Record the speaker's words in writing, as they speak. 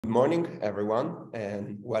Good morning, everyone,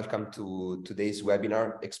 and welcome to today's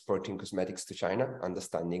webinar, Exporting Cosmetics to China,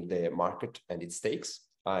 Understanding the Market and its Stakes.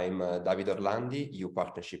 I'm David Orlandi, EU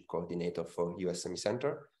Partnership Coordinator for EU SME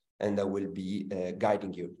Centre, and I will be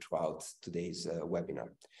guiding you throughout today's webinar.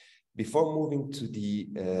 Before moving to the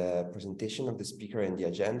presentation of the speaker and the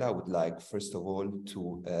agenda, I would like, first of all,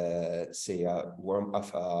 to say a warm,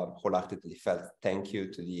 wholeheartedly felt thank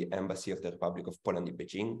you to the Embassy of the Republic of Poland in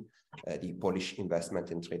Beijing, the Polish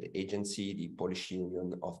Investment and Trade Agency, the Polish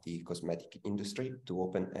Union of the Cosmetic Industry, to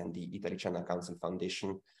Open, and the Italy-China Council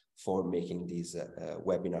Foundation for making this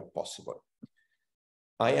webinar possible.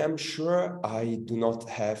 I am sure I do not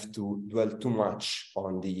have to dwell too much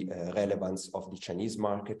on the relevance of the Chinese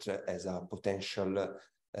market as a potential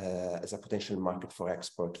market for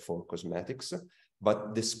export for cosmetics.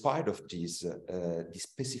 But despite of these, the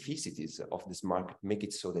specificities of this market make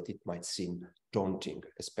it so that it might seem daunting,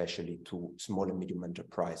 especially to small and medium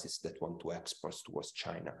enterprises that want to export towards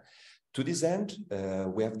China. To this end,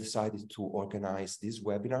 we have decided to organize this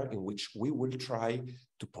webinar in which we will try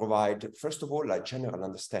to provide, first of all, a general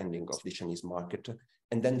understanding of the Chinese market,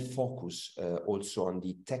 and then focus also on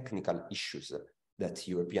the technical issues that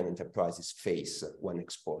European enterprises face when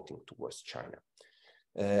exporting towards China.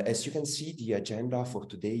 As you can see, the agenda for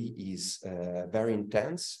today is very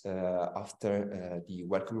intense. After the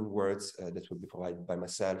welcoming words that will be provided by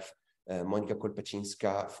myself, Monika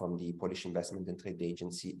Kolpaczynska from the Polish Investment and Trade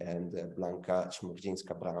Agency, and Blanka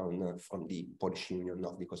Chmurdzińska-Brown from the Polish Union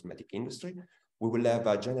of the Cosmetic Industry. We will have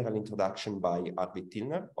a general introduction by Arvid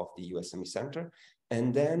Tilner of the EU SME Centre,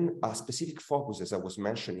 and then a specific focus, as I was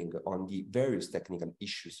mentioning, on the various technical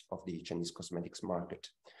issues of the Chinese cosmetics market,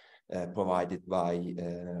 provided by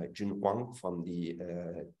Jun Huang from the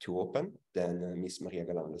To Open, then Ms. Maria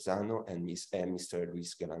Galan-Lozano and Mr.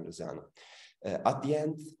 Luis Galan-Lozano. At the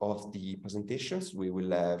end of the presentations, we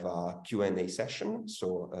will have a Q&A session.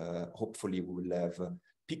 So hopefully we will have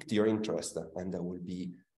piqued your interest, and there will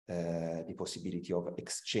be the possibility of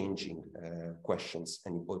exchanging questions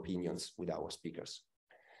and opinions with our speakers.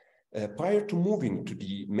 Prior to moving to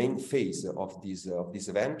the main phase of this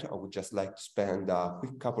event, I would just like to spend a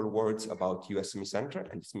quick couple of words about EU SME Centre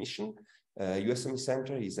and its mission. EU SME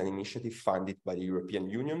Centre is an initiative funded by the European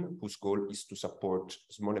Union, whose goal is to support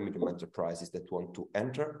small and medium enterprises that want to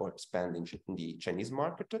enter or expand in the Chinese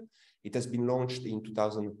market. It has been launched in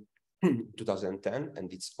 2010,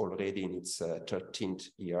 and it's already in its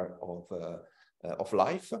 13th year of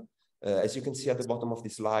life. As you can see at the bottom of the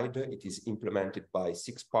slide, it is implemented by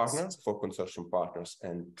 6 partners, 4 consortium partners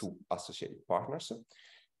and 2 associated partners.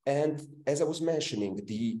 And as I was mentioning,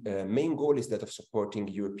 the main goal is that of supporting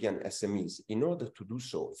European SMEs. In order to do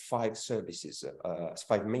so, 5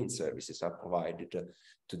 main services are provided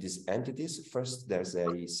to these entities. First, there's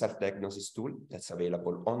a self-diagnosis tool that's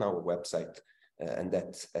available on our website and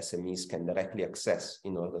that SMEs can directly access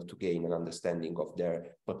in order to gain an understanding of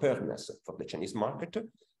their preparedness for the Chinese market.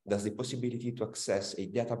 There's the possibility to access a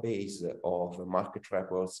database of market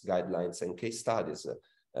reports, guidelines, and case studies,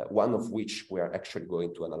 one of which we are actually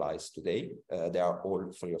going to analyze today. They are all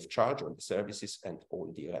free of charge on the services and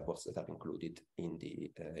all the reports that are included in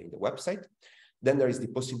the website. Then there is the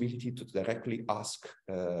possibility to directly ask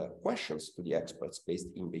questions to the experts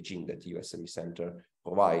based in Beijing that the EU SME Centre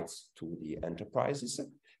provides to the enterprises.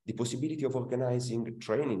 The possibility of organizing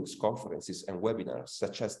trainings, conferences, and webinars,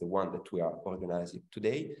 such as the one that we are organizing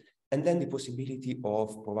today, and then the possibility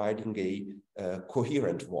of providing a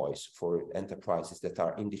coherent voice for enterprises that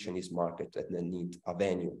are in the Chinese market and then need a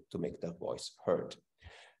venue to make their voice heard.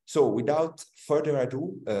 So without further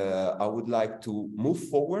ado, I would like to move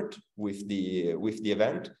forward with the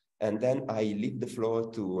event, and then I leave the floor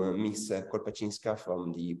to Ms. Kolpaczynska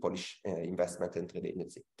from the Polish Investment and Trade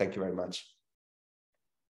Agency. Thank you very much.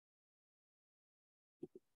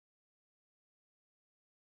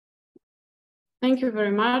 Thank you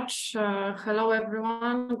very much. Hello,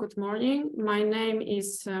 everyone. Good morning. My name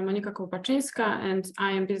is Monika Kolpaczynska, and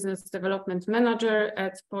I am Business Development Manager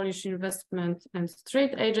at Polish Investment and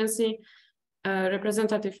Trade Agency,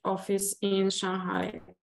 representative office in Shanghai.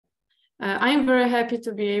 I am very happy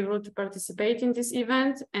to be able to participate in this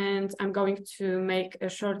event, and I'm going to make a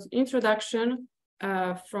short introduction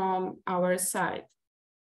from our side.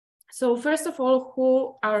 So first of all,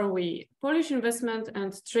 who are we? Polish Investment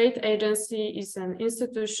and Trade Agency is an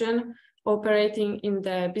institution operating in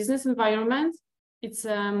the business environment. It's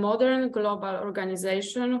a modern global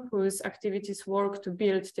organization whose activities work to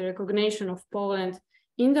build the recognition of Poland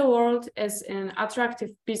in the world as an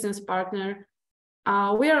attractive business partner.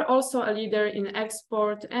 We are also a leader in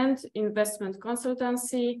export and investment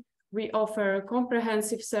consultancy, We offer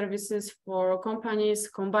comprehensive services for companies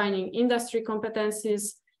combining industry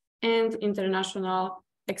competencies and international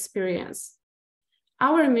experience.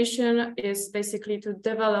 Our mission is basically to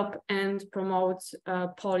develop and promote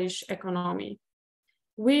Polish economy.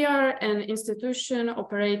 We are an institution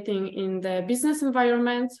operating in the business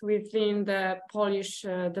environment within the Polish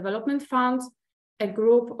Development Fund, a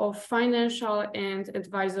group of financial and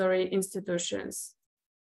advisory institutions.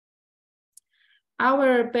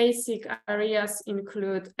 Our basic areas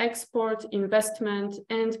include export, investment,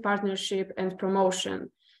 and partnership and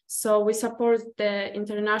promotion. So we support the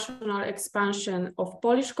international expansion of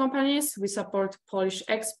Polish companies. We support Polish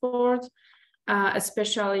export,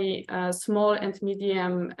 especially small and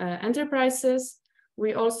medium enterprises.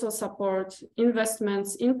 We also support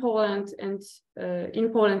investments in Poland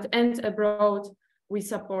and abroad. We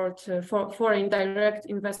support foreign direct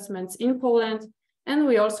investments in Poland, and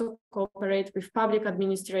we also cooperate with public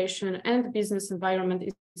administration and business environment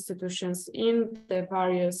institutions in the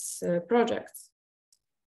various projects.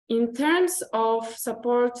 In terms of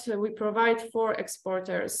support we provide for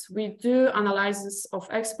exporters, we do analysis of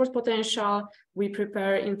export potential, we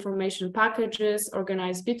prepare information packages,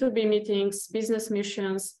 organize B2B meetings, business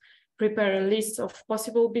missions, prepare a list of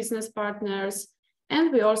possible business partners,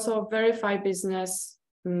 and we also verify business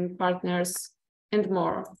partners and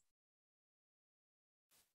more.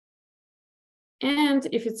 And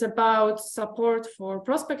if it's about support for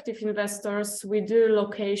prospective investors, we do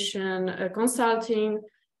location consulting,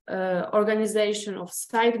 organization of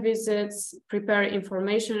site visits, prepare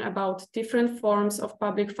information about different forms of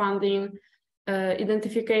public funding,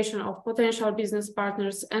 identification of potential business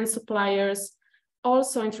partners and suppliers,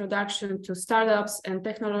 also introduction to startups and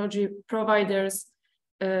technology providers,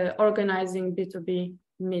 organizing B2B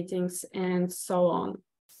meetings, and so on.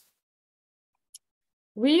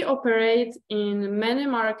 We operate in many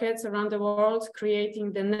markets around the world,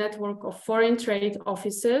 creating the network of foreign trade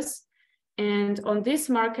offices. And on these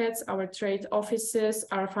markets, our trade offices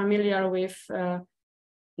are familiar with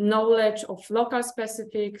knowledge of local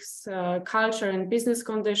specifics, culture and business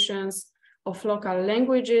conditions, of local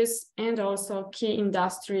languages, and also key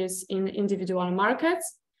industries in individual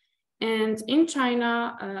markets. And in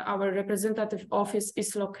China, our representative office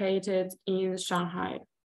is located in Shanghai.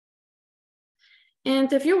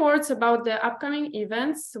 And a few words about the upcoming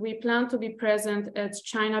events. We plan to be present at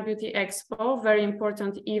China Beauty Expo, very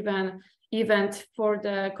important event for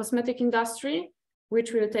the cosmetic industry,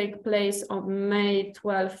 which will take place on May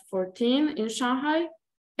 12-14 in Shanghai,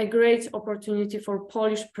 a great opportunity for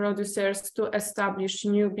Polish producers to establish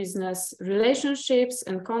new business relationships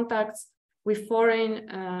and contacts with foreign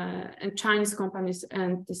and Chinese companies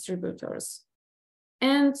and distributors.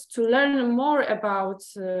 And to learn more about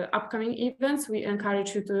upcoming events, we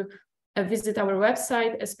encourage you to visit our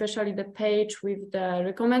website, especially the page with the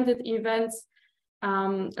recommended events.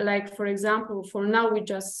 Like, for example, for now, we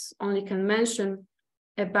just only can mention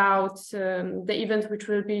about the event which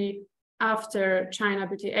will be after China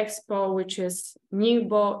Beauty Expo, which is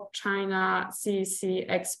Ningbo China CEC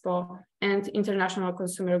Expo and International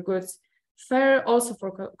Consumer Goods Fair, also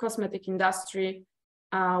for cosmetic industry,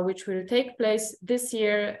 which will take place this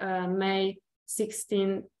year, May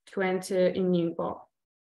 16-20 in Ningbo.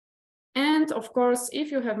 And of course,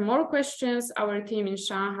 if you have more questions, our team in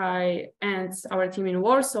Shanghai and our team in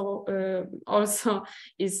Warsaw also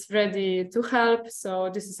is ready to help. So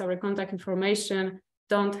this is our contact information.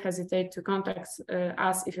 Don't hesitate to contact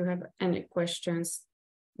us if you have any questions.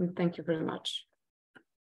 And thank you very much.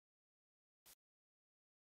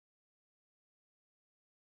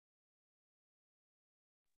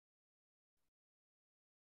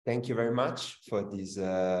 Thank you very much for this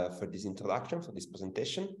introduction, for this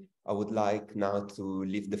presentation. I would like now to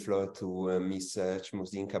leave the floor to Ms.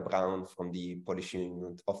 Chmuzinka Braun from the Polish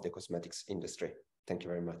Union of the Cosmetics Industry. Thank you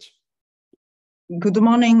very much. Good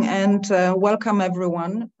morning and welcome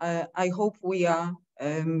everyone. I hope we are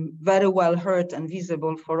very well heard and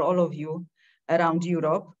visible for all of you around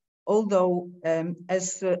Europe. Although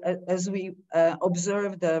as we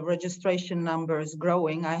observe the registration numbers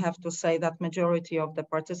growing, I have to say that majority of the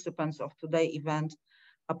participants of today's event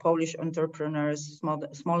are Polish entrepreneurs,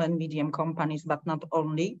 small and medium companies, but not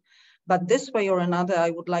only. But this way or another,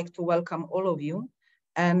 I would like to welcome all of you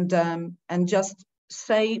and just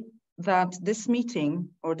say that this meeting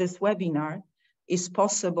or this webinar is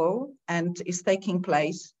possible and is taking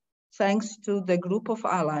place thanks to the group of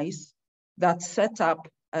allies that set up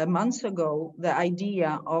months ago the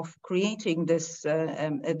idea of creating this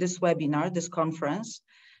webinar, this conference.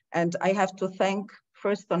 And I have to thank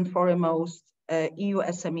first and foremost EU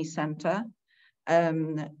SME Centre,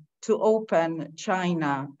 to open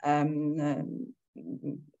China,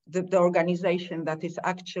 the organization that is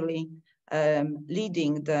actually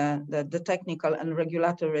leading the technical and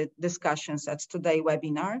regulatory discussions at today's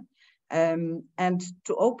webinar, and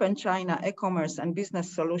to open China e-commerce and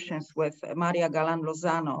business solutions with Maria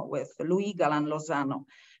Galan-Lozano, with Louis Galan-Lozano,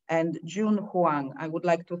 and June Huang. I would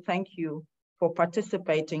like to thank you for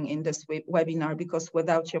participating in this webinar, because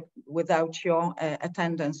without your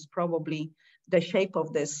attendance, probably the shape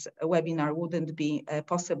of this webinar wouldn't be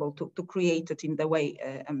possible to create it in the way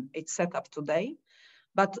it's set up today.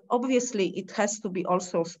 But obviously, it has to be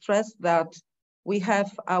also stressed that we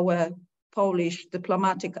have our Polish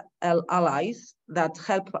diplomatic allies that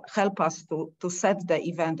help us to set the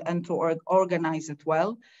event and to organize it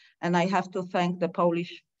well. And I have to thank the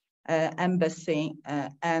Polish embassy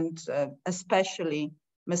and especially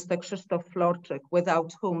Mr. Krzysztof Florczyk,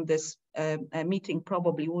 without whom this meeting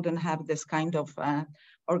probably wouldn't have this kind of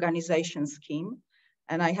organization scheme.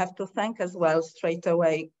 And I have to thank as well, straight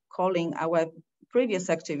away, calling our previous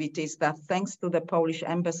activities, that thanks to the Polish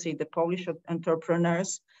embassy, the Polish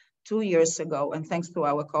entrepreneurs 2 years ago, and thanks to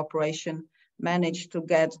our cooperation, managed to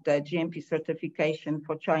get the GMP certification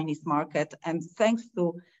for Chinese market. And thanks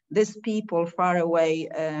to these people far away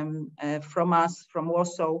from us, from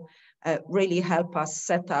Warsaw, really help us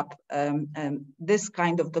set up this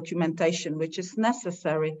kind of documentation, which is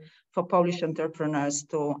necessary for Polish entrepreneurs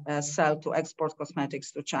to sell, to export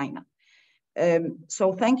cosmetics to China.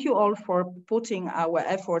 So thank you all for putting our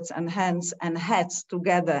efforts and hands and heads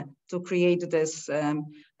together to create this,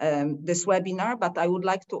 this webinar. But I would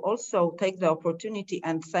like to also take the opportunity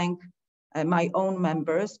and thank my own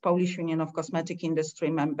members, Polish Union of Cosmetic Industry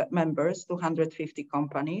members, 250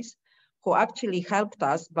 companies, who actually helped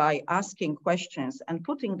us by asking questions and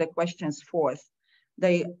putting the questions forth.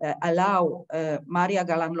 They allow Maria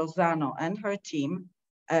Galan-Lozano and her team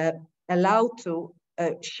allow to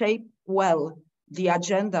shape well the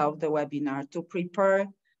agenda of the webinar, to prepare,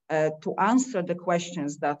 to answer the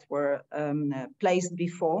questions that were placed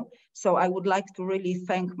before. So I would like to really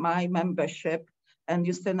thank my membership and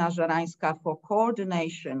Justyna Żerańska for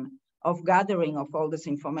coordination of gathering of all this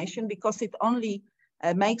information, because it only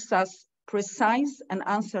makes us precise in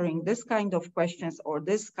answering this kind of questions or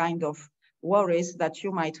this kind of worries that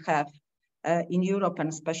you might have in Europe and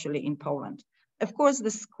especially in Poland. Of course,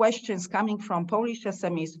 these questions coming from Polish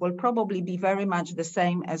SMEs will probably be very much the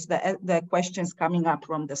same as the questions coming up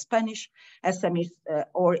from the Spanish SMEs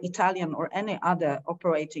or Italian or any other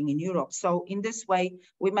operating in Europe. So in this way,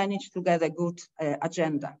 we managed to get a good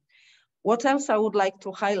agenda. What else I would like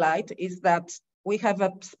to highlight is that we have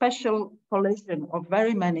a special collision of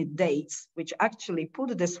very many dates, which actually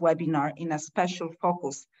put this webinar in a special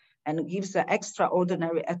focus and gives an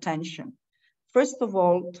extraordinary attention. First of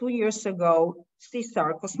all, 2 years ago,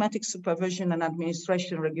 CSAR, Cosmetic Supervision and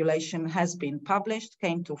Administration Regulation, has been published,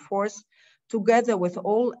 came to force, together with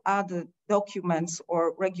all other documents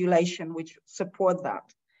or regulation which support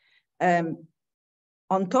that.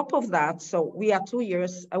 On top of that, so we are 2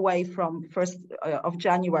 years away from 1st of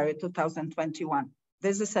January 2021.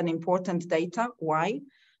 This is an important data. Why?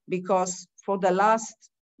 Because for the last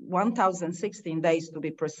 1,016 days, to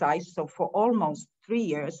be precise, so for almost 3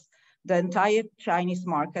 years, the entire Chinese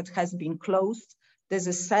market has been closed. This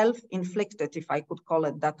is self-inflicted, if I could call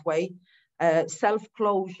it that way,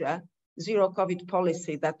 self-closure, zero COVID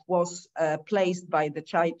policy that was placed by the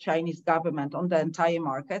Chinese government on the entire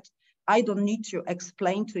market. I don't need to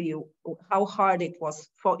explain to you how hard it was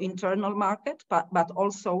for internal market, but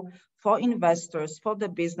also for investors, for the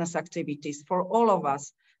business activities, for all of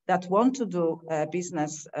us that want to do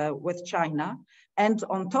business with China. And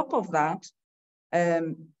on top of that,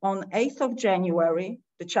 on 8th of January,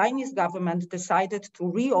 the Chinese government decided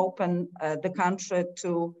to reopen the country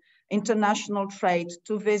to international trade,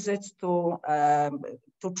 to visits, to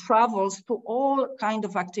travels, to all kind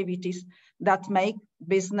of activities that make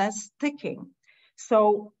business ticking.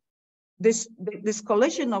 So this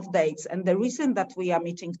collision of dates, and the reason that we are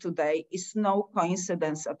meeting today is no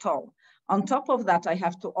coincidence at all. On top of that, I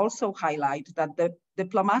have to also highlight that the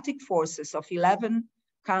diplomatic forces of 11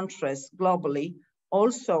 countries globally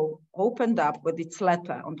also opened up with its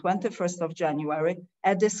letter on 21st of January,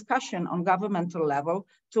 a discussion on governmental level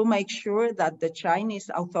to make sure that the Chinese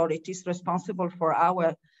authorities responsible for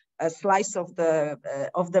our slice of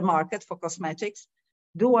the market for cosmetics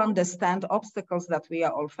do understand obstacles that we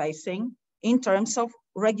are all facing in terms of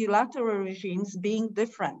regulatory regimes being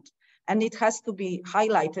different. And it has to be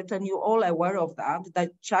highlighted, and you're all aware of that,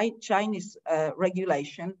 that Chinese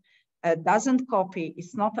regulation doesn't copy,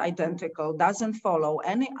 is not identical, doesn't follow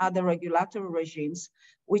any other regulatory regimes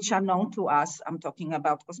which are known to us. I'm talking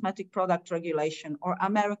about cosmetic product regulation or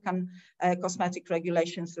American cosmetic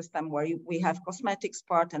regulation system, where we have cosmetics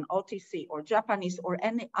part and OTC, or Japanese, or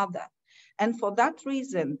any other. And for that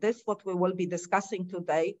reason, this what we will be discussing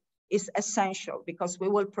today is essential, because we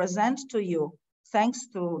will present to you, thanks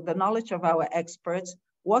to the knowledge of our experts,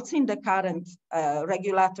 what's in the current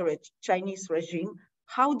regulatory Chinese regime,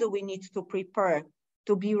 how do we need to prepare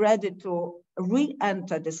to be ready to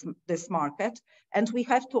re-enter this market. And we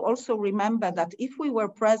have to also remember that if we were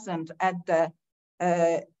present at the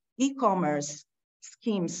e-commerce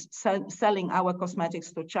schemes selling our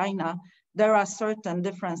cosmetics to China, there are certain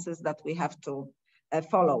differences that we have to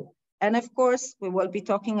follow. And of course, we will be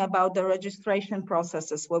talking about the registration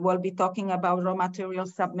processes. We will be talking about raw material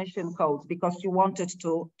submission codes, because you wanted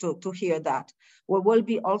to hear that. We will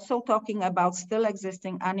be also talking about still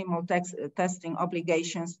existing animal testing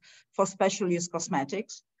obligations for special use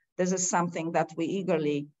cosmetics. This is something that we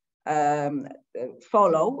eagerly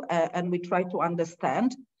follow and we try to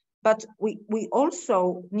understand. But we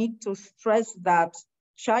also need to stress that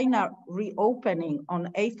China reopening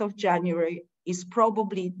on 8th of January is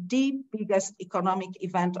probably the biggest economic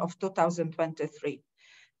event of 2023.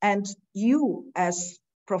 And you as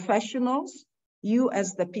professionals, you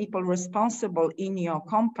as the people responsible in your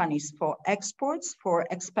companies for exports, for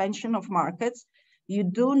expansion of markets, you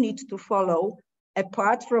do need to follow,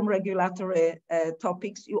 apart from regulatory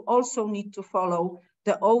topics, you also need to follow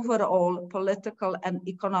the overall political and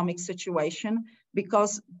economic situation,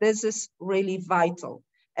 because this is really vital.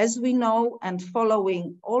 As we know, and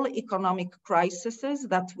following all economic crises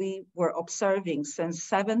that we were observing since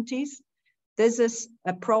 70s, this is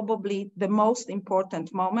probably the most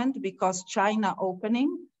important moment, because China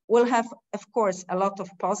opening will have, of course, a lot of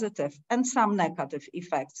positive and some negative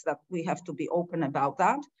effects that we have to be open about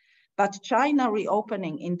that. But China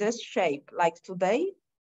reopening in this shape, like today,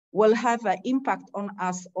 will have an impact on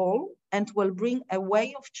us all and will bring a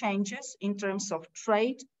way of changes in terms of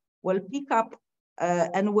trade, will pick up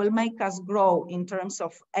and will make us grow in terms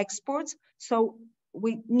of exports. So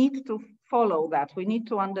we need to follow that. We need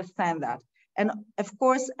to understand that. And of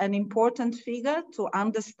course, an important figure to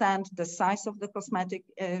understand the size of the cosmetic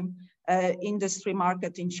industry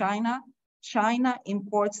market in China. China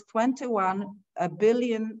imports $21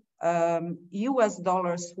 billion US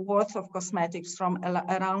dollars worth of cosmetics from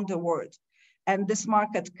around the world. And this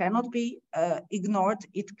market cannot be ignored.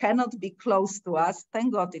 It cannot be close to us.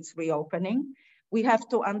 Thank God it's reopening. We have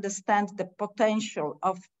to understand the potential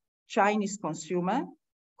of Chinese consumer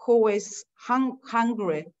who is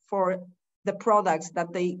hungry for the products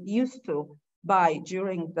that they used to buy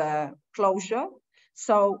during the closure.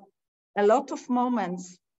 So a lot of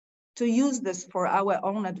moments to use this for our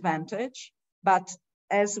own advantage. But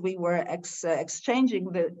as we were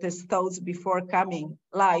exchanging these thoughts before coming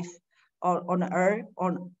live on air,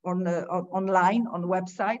 online, on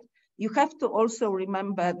website, you have to also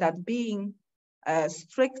remember that being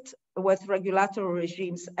strict with regulatory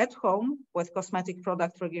regimes at home with cosmetic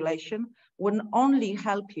product regulation will only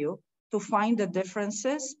help you to find the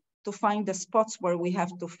differences, to find the spots where we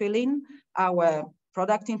have to fill in our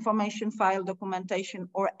product information file documentation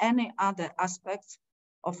or any other aspects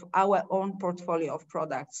of our own portfolio of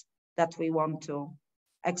products that we want to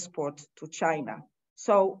export to China.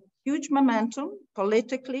 So huge momentum,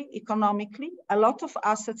 politically, economically, a lot of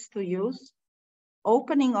assets to use,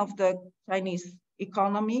 opening of the Chinese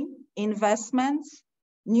economy, investments,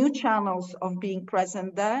 new channels of being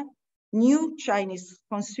present there, new Chinese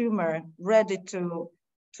consumer ready to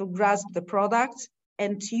grasp the products,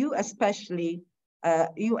 and you especially,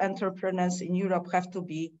 you entrepreneurs in Europe have to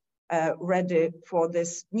be ready for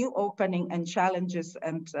this new opening and challenges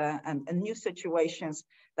and new situations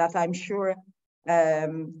that I'm sure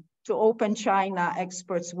to open China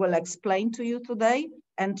experts will explain to you today.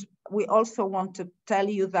 And we also want to tell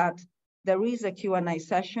you that there is a Q&A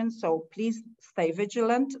session, so please stay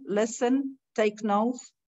vigilant, listen, take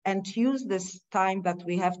notes, and use this time that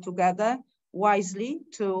we have together wisely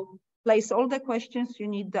to place all the questions you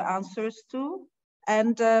need the answers to,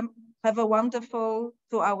 and have a wonderful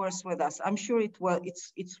 2 hours with us. I'm sure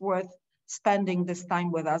it's worth spending this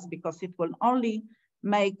time with us, because it will only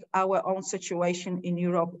make our own situation in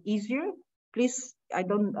Europe easier. Please, I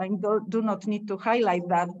do not need to highlight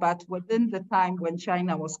that, but within the time when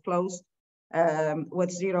China was closed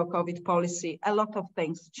with zero COVID policy, a lot of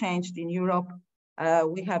things changed in Europe.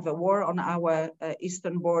 We have a war on our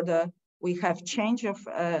eastern border. We have change of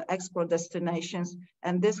export destinations,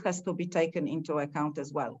 and this has to be taken into account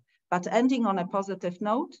as well. But ending on a positive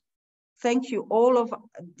note, Thank you all of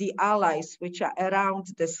the allies which are around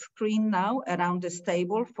the screen now, around this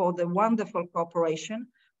table, for the wonderful cooperation,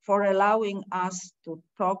 for allowing us to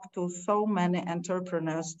talk to so many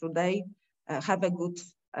entrepreneurs today. Have a good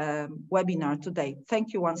webinar today.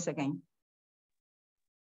 Thank you once again.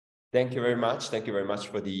 Thank you very much. Thank you very much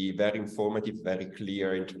for the very informative, very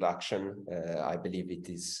clear introduction. I believe it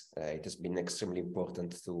has been extremely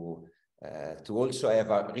important to also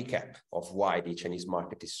have a recap of why the Chinese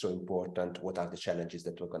market is so important, what are the challenges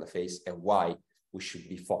that we're going to face, and why we should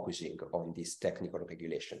be focusing on these technical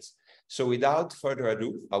regulations. So without further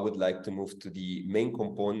ado, I would like to move to the main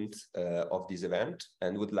component of this event,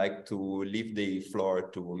 and would like to leave the floor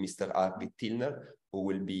to Mr. Arvid Tilner, who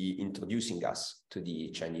will be introducing us to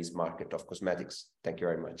the Chinese market of cosmetics. Thank you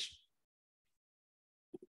very much.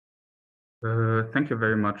 Thank you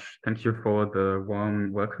very much. Thank you for the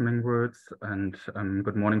warm welcoming words, and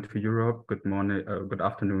good morning to Europe. Good morning, good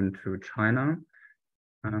afternoon to China.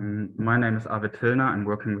 My name is Arvid Tilner. I'm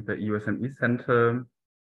working with the EU SME Centre,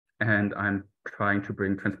 and I'm trying to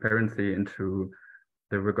bring transparency into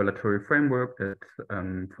the regulatory framework that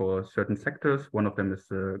for certain sectors. One of them is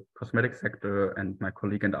the cosmetic sector, and my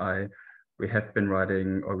colleague and I, we have been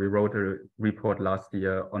writing, or we wrote a report last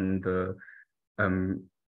year on the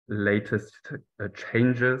latest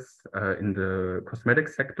changes in the cosmetic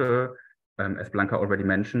sector, as Blanca already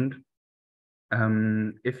mentioned.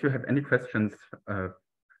 If you have any questions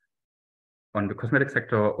on the cosmetic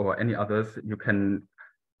sector or any others, you can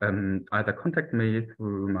either contact me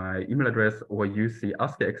through my email address or use the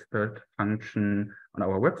Ask the Expert function on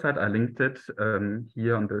our website. I linked it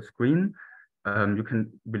here on the screen. You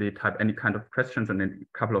can really type any kind of questions, and in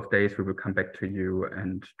a couple of days we will come back to you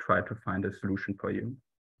and try to find a solution for you.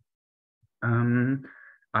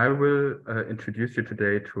 I will introduce you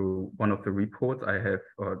today to one of the reports I have,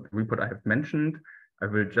 or the report I have mentioned. I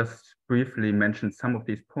will just briefly mention some of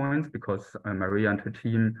these points because Maria and her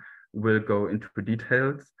team will go into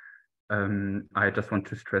details. I just want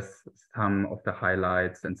to stress some of the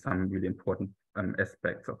highlights and some really important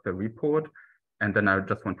aspects of the report. And then I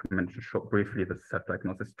just want to mention briefly the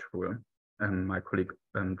self-diagnosis tool my colleague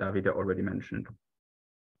Davide already mentioned.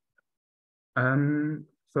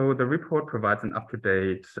 So the report provides an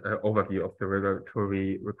up-to-date overview of the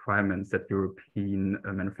regulatory requirements that European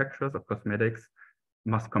manufacturers of cosmetics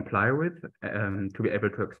must comply with to be able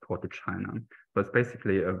to export to China. So it's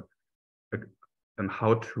basically a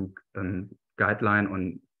how-to guideline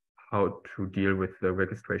on how to deal with the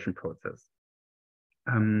registration process.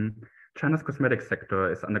 China's cosmetic sector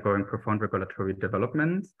is undergoing profound regulatory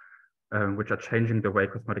developments, which are changing the way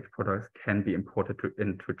cosmetic products can be imported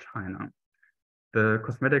into China. The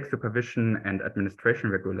Cosmetic Supervision and Administration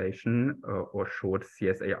Regulation, or short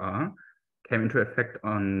CSAR, came into effect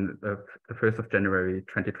on the 1st of January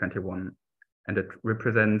 2021, and it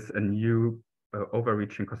represents a new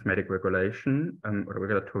overreaching cosmetic regulation or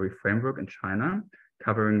regulatory framework in China,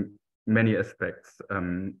 covering many aspects,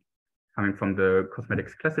 coming from the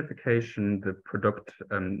cosmetics classification, the product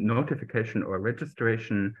notification or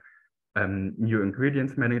registration, new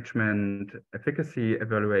ingredients management, efficacy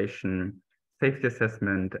evaluation, safety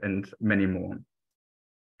assessment, and many more.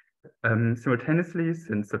 Simultaneously,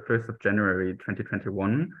 since the 1st of January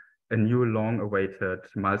 2021, a new long-awaited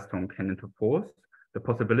milestone came into force, the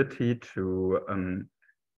possibility to,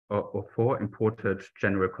 or for imported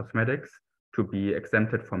general cosmetics to be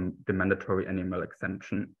exempted from the mandatory animal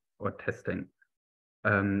exemption or testing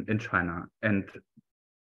in China. And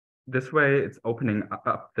this way, it's opening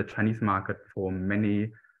up the Chinese market for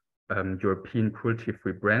many European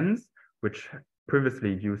cruelty-free brands, which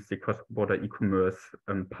previously used the cross-border e-commerce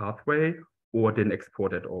pathway or didn't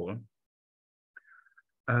export at all.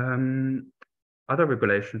 Other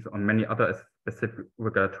regulations on many other specific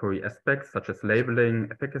regulatory aspects, such as labeling,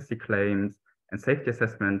 efficacy claims, and safety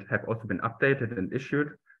assessment, have also been updated and issued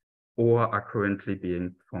or are currently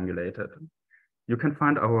being formulated. You can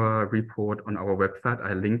find our report on our website.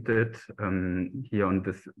 I linked it here on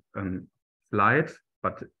this slide,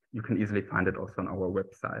 but you can easily find it also on our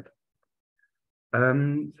website.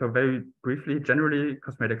 So very briefly, generally,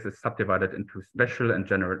 cosmetics is subdivided into special and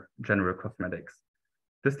general cosmetics.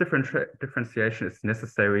 This differentiation is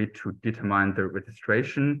necessary to determine the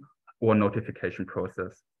registration or notification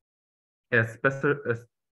process. As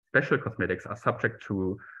special cosmetics are subject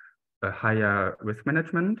to a higher risk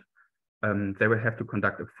management, they will have to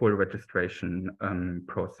conduct a full registration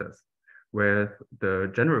process, where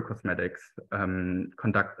the general cosmetics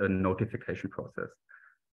conduct a notification process.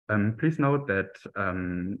 Please note that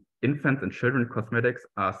infant and children cosmetics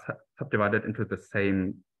are subdivided into the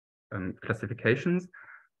same classifications,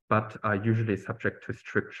 but are usually subject to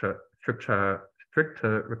stricter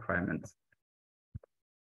requirements.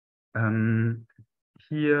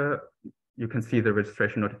 Here you can see the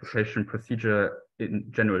registration notification procedure in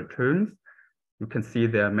general terms. You can see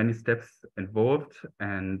there are many steps involved,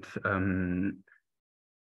 and the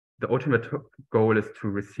ultimate goal is to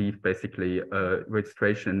receive basically a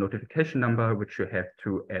registration and notification number, which you have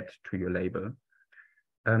to add to your label.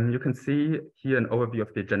 You can see here an overview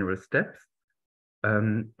of the general steps,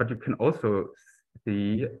 but you can also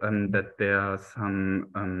see that there are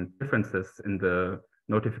some differences in the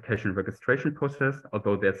notification registration process,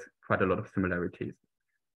 although there's quite a lot of similarities.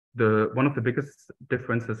 One of the biggest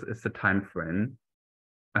differences is the time frame.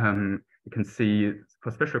 You can see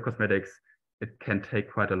for special cosmetics, it can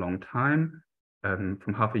take quite a long time,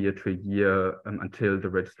 from half a year to a year until the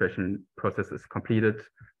registration process is completed.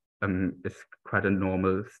 Is quite a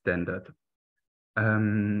normal standard.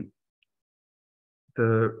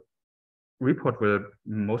 The report will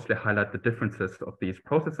mostly highlight the differences of these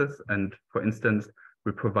processes, and for instance,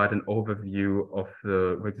 we provide an overview of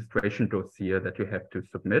the registration dossier that you have to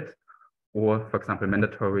submit, or for example,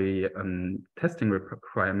 mandatory testing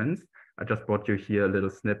requirements. I just brought you here a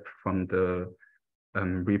little snip from the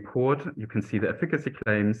report. You can see the efficacy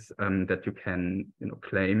claims that you can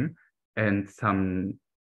claim, and some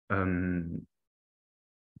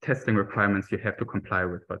testing requirements you have to comply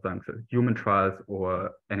with, for example, human trials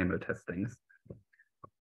or animal testings.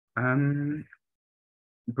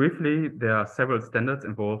 Briefly, there are several standards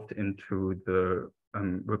involved into the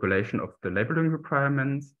regulation of the labeling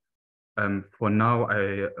requirements. For now,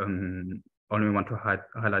 I only want to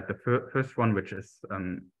highlight the first one, which is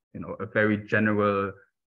a very general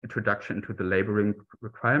introduction to the labeling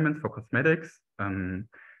requirements for cosmetics.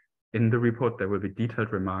 In the report, there will be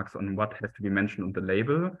detailed remarks on what has to be mentioned on the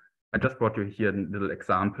label. I just brought you here a little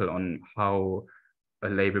example on how a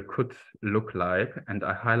label could look like, and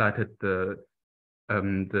I highlighted the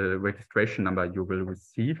registration number you will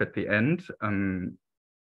receive at the end,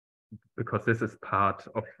 because this is part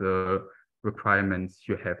of the requirements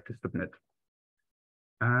you have to submit.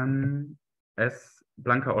 As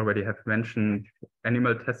Blanca already has mentioned,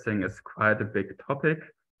 animal testing is quite a big topic.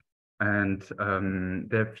 And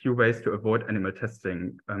there are a few ways to avoid animal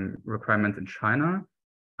testing requirements in China.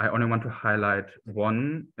 I only want to highlight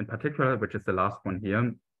one in particular, which is the last one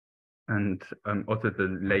here, and also the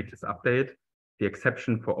latest update, the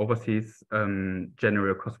exception for overseas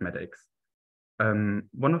general cosmetics.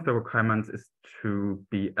 One of the requirements is to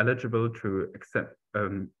be eligible to accept,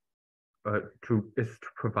 to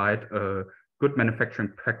provide a good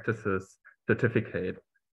manufacturing practices certificate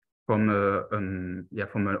from an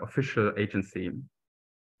official agency.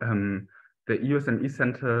 The EU SME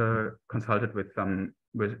Centre consulted with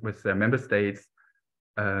their member states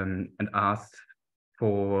and asked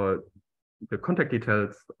for the contact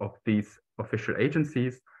details of these official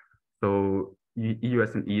agencies, so EU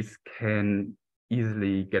SMEs can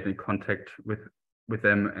easily get in contact with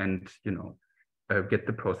them and get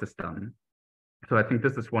the process done. So I think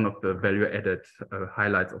this is one of the value-added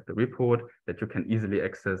highlights of the report, that you can easily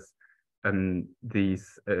access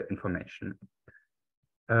these information.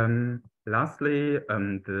 Lastly,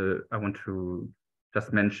 I want to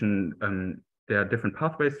just mention there are different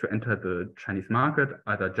pathways to enter the Chinese market,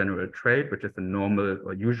 either general trade, which is the normal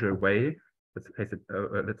or usual way, let's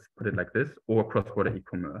put it like this, or cross-border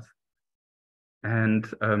e-commerce. And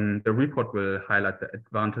the report will highlight the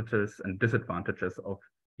advantages and disadvantages of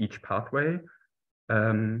each pathway.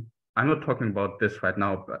 I'm not talking about this right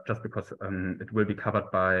now, but just because it will be covered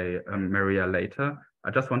by Maria later.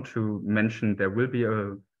 I just want to mention there will be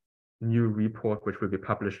a new report which will be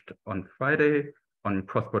published on Friday on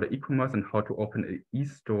cross-border e-commerce and how to open an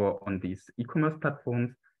e-store on these e-commerce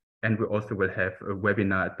platforms. And we also will have a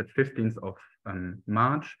webinar at the 15th of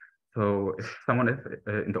March. So if someone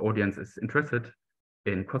in the audience is interested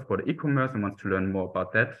in cross-border e-commerce and wants to learn more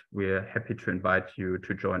about that, we're happy to invite you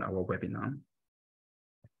to join our webinar.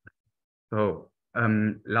 So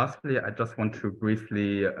lastly, I just want to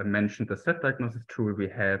briefly mention the self-diagnosis tool we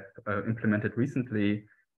have implemented recently.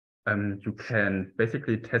 You can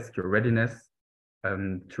basically test your readiness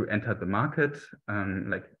to enter the market.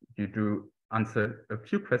 Like you do answer a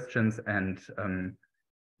few questions, and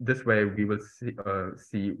this way we will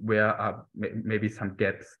see where are maybe some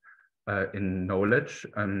gaps in knowledge.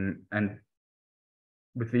 And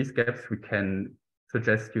with these gaps, we can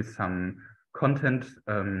suggest you some content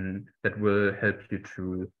that will help you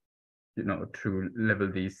to, to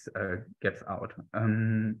level these gaps out.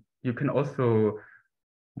 You can also,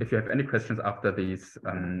 if you have any questions after these,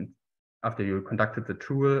 after you conducted the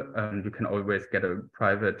tool, you can always get a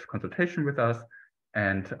private consultation with us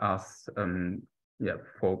and ask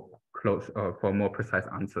for for more precise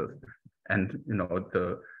answers. And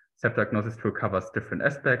the self-diagnosis tool covers different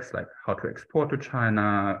aspects like how to export to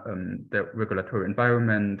China, the regulatory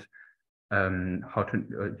environment, how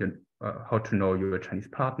to know your Chinese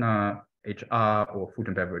partner, HR, or food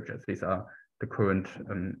and beverages. These are the current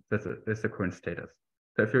this is the current status.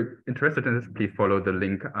 So if you're interested in this, please follow the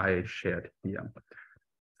link I shared here.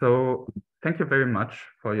 So thank you very much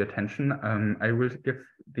for your attention. I will give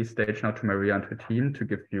the stage now to Maria and her team to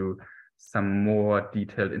give you some more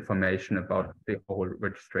detailed information about the whole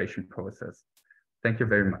registration process. Thank you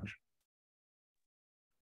very much.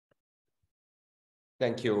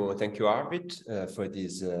 Thank you, Arvid, for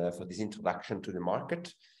this introduction to the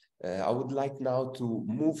market. I would like now to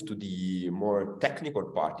move to the more technical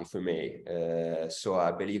part, if we may. So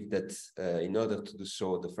I believe that in order to do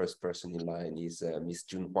so, the first person in line is Ms.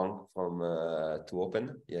 Jun Huang from to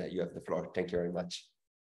open. Yeah, you have the floor. Thank you very much.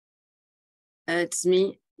 It's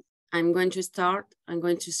me. I'm going to start. I'm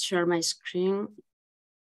going to share my screen.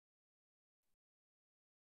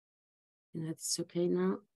 That's okay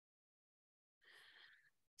now.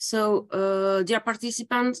 So, dear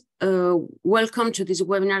participants, welcome to this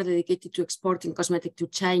webinar dedicated to exporting cosmetics to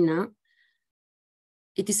China.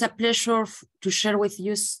 It is a pleasure to share with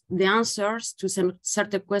you the answers to some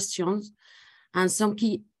certain questions and some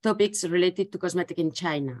key topics related to cosmetics in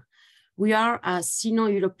China. We are a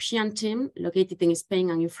Sino-European team located in Spain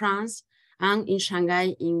and in France, and in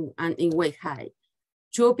Shanghai and in Weihai.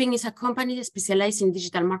 Open is a company specialized in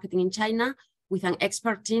digital marketing in China with an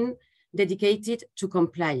expert team dedicated to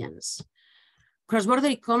compliance. Cross-border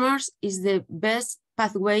e-commerce is the best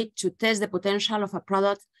pathway to test the potential of a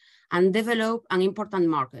product and develop an important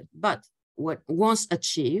market. But once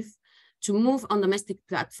achieved, to move on domestic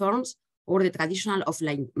platforms or the traditional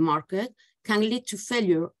offline market can lead to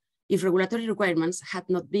failure if regulatory requirements had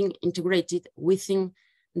not been integrated within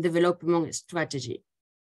development strategy.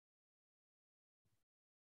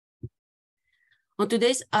 On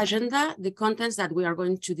today's agenda, the contents that we are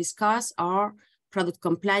going to discuss are product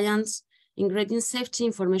compliance, ingredient safety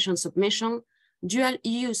information submission,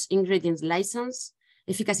 dual-use ingredients license,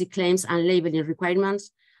 efficacy claims and labeling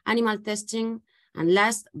requirements, animal testing, and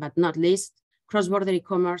last but not least, cross-border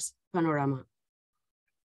e-commerce panorama.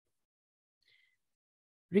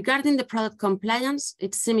 Regarding the product compliance,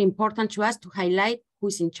 it seems important to us to highlight who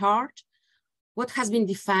is in charge, what has been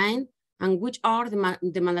defined, and which are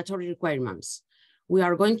the mandatory requirements. We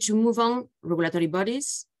are going to move on regulatory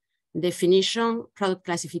bodies, definition, product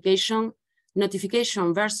classification,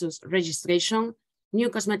 notification versus registration, new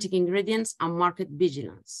cosmetic ingredients, and market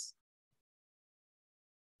vigilance.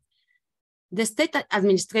 The State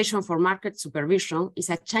Administration for Market Supervision is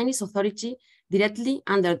a Chinese authority directly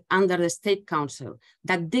under the State Council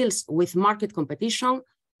that deals with market competition,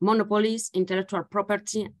 monopolies, intellectual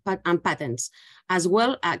property, and patents, as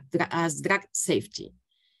well as drug safety.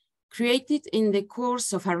 Created in the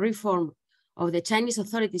course of a reform of the Chinese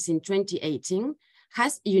authorities in 2018,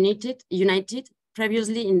 has united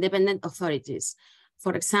previously independent authorities.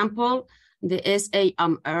 For example, the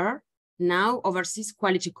SAMR now oversees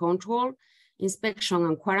quality control, inspection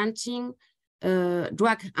and quarantine,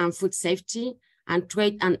 drug and food safety, and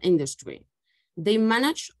trade and industry. They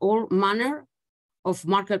manage all manner of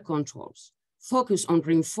market controls, focus on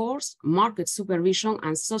reinforced market supervision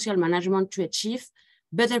and social management to achieve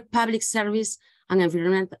better public service and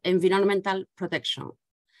environmental protection.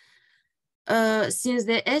 Since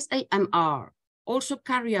the SAMR also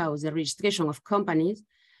carry out the registration of companies,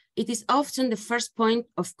 it is often the first point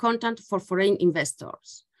of contact for foreign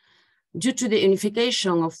investors. Due to the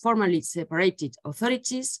unification of formally separated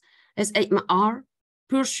authorities, SAMR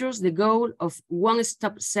pursues the goal of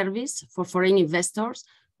one-stop service for foreign investors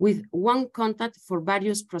with one contact for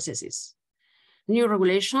various processes. New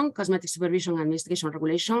regulation, Cosmetic Supervision and Administration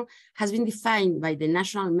Regulation, has been defined by the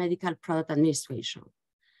National Medical Product Administration.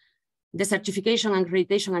 The Certification and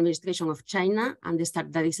Accreditation Administration of China and the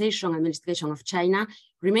Standardization Administration of China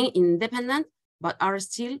remain independent, but are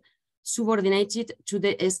still subordinated to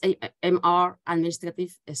the SAMR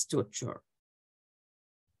administrative structure.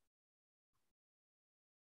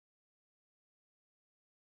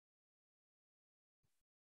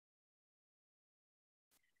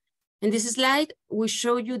 In this slide, we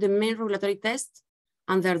show you the main regulatory tests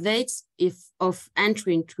and their dates of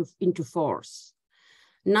entry into force.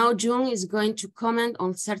 Now, June is going to comment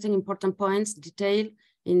on certain important points detailed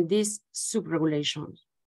in this sub-regulation.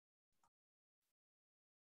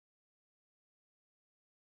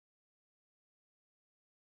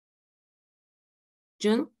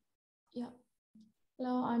 June? Yeah.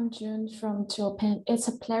 Hello, I'm June from Japan. It's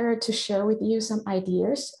a pleasure to share with you some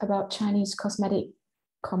ideas about Chinese cosmetic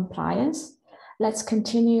compliance. Let's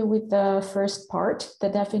continue with the first part, the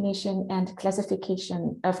definition and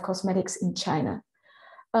classification of cosmetics in China.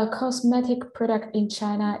 A cosmetic product in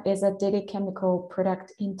China is a daily chemical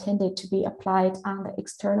product intended to be applied on the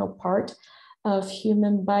external part of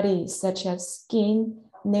human body, such as skin,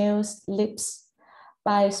 nails, lips,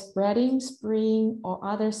 by spreading, spraying, or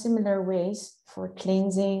other similar ways for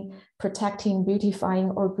cleansing, protecting, beautifying,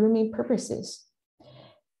 or grooming purposes.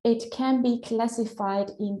 It can be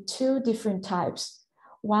classified in two different types.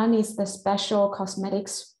 One is the special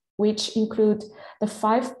cosmetics, which include the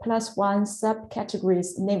 5+1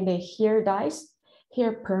 subcategories, namely hair dyes,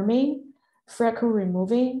 hair perming, freckle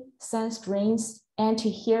removing, sunscreens,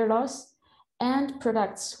 anti-hair loss, and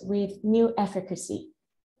products with new efficacy.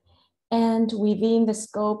 And within the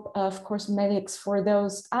scope of cosmetics for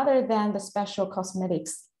those other than the special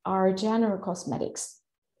cosmetics are general cosmetics.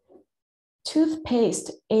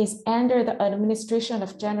 Toothpaste is under the administration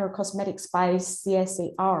of general cosmetics by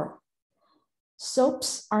CSAR.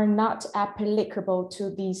 Soaps are not applicable to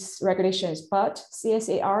these regulations, but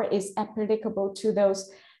CSAR is applicable to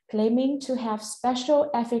those claiming to have special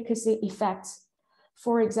efficacy effects.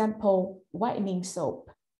 For example, whitening soap.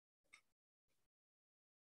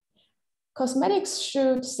 Cosmetics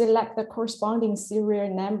should select the corresponding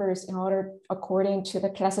serial numbers in order according to the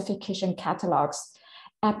classification catalogs,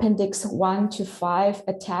 Appendix 1 to 5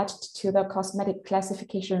 attached to the cosmetic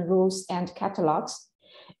classification rules and catalogs,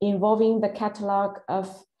 involving the catalog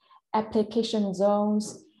of application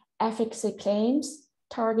zones, efficacy claims,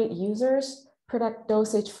 target users, product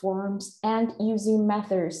dosage forms, and using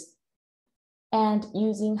methods, and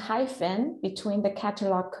using hyphen between the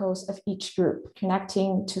catalog codes of each group,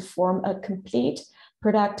 connecting to form a complete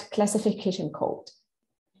product classification code.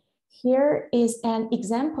 Here is an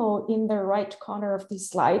example in the right corner of this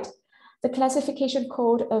slide. The classification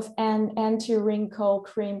code of an anti-wrinkle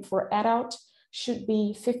cream for adult should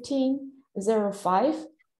be 15, 05,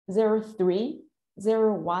 03,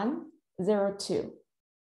 01, 02.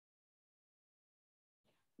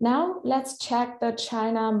 Now let's check the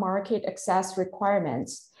China market access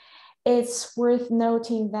requirements. It's worth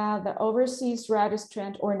noting that the overseas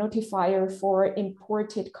registrant or notifier for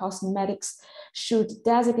imported cosmetics should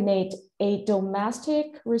designate a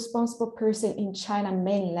domestic responsible person in China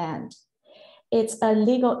mainland. It's a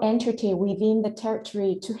legal entity within the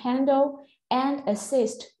territory to handle and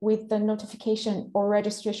assist with the notification or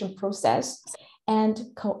registration process and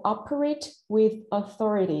cooperate with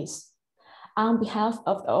authorities on behalf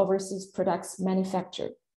of the overseas products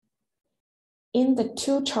manufactured. In the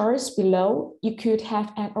two charts below, you could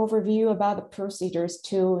have an overview about the procedures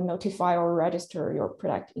to notify or register your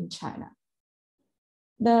product in China.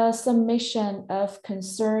 The submission of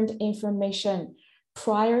concerned information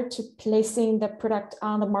prior to placing the product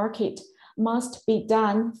on the market must be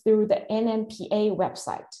done through the NMPA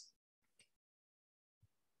website.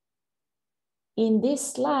 In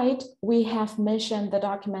this slide, we have mentioned the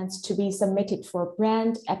documents to be submitted for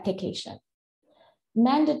brand application.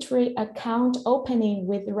 Mandatory account opening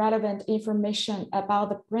with relevant information about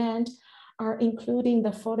the brand are including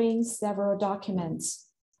the following several documents: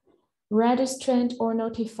 registrant or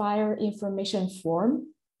notifier information form,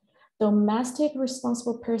 domestic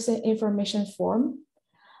responsible person information form,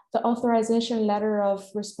 the authorization letter of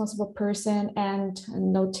responsible person and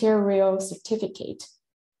notarial certificate,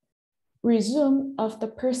 resume of the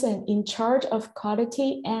person in charge of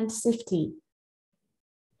quality and safety,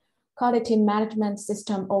 quality management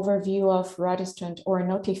system overview of registrant or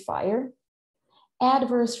notifier,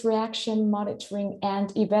 adverse reaction monitoring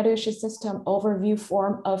and evaluation system overview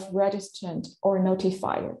form of registrant or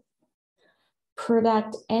notifier,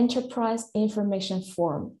 product enterprise information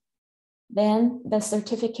form, then the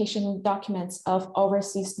certification documents of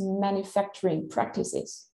overseas manufacturing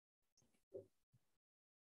practices.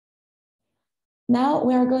 Now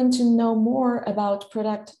we are going to know more about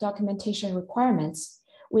product documentation requirements,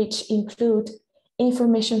 which include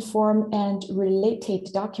information form and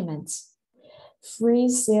related documents, free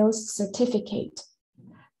sales certificate,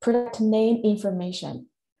 product name information,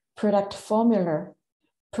 product formula,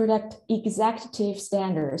 product executive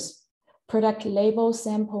standards, product label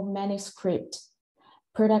sample manuscript,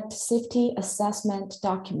 product safety assessment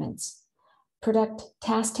documents, product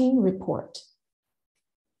testing report.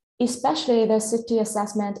 Especially the safety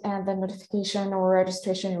assessment and the notification or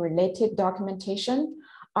registration related documentation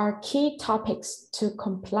are key topics to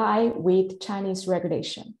comply with Chinese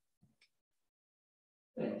regulation.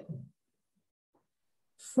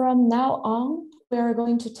 From now on, we are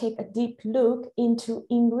going to take a deep look into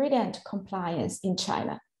ingredient compliance in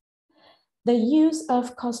China. The use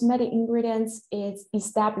of cosmetic ingredients is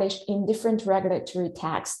established in different regulatory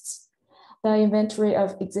texts. The inventory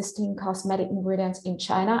of existing cosmetic ingredients in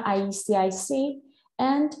China, IECIC,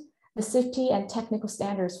 and the safety and technical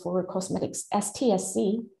standards for cosmetics,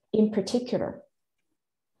 STSC, in particular.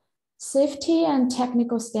 Safety and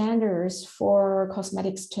technical standards for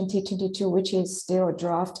cosmetics 2022, which is still a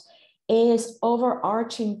draft, is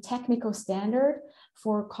overarching technical standard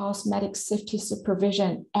for cosmetic safety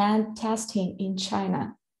supervision and testing in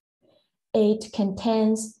China. It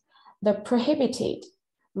contains the prohibited,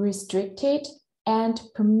 restricted, and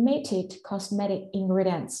permitted cosmetic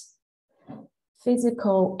ingredients,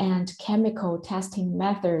 physical and chemical testing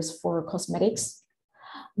methods for cosmetics,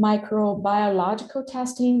 microbiological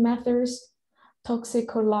testing methods,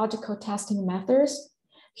 toxicological testing methods,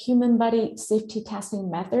 human body safety testing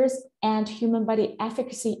methods, and human body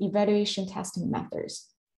efficacy evaluation testing methods.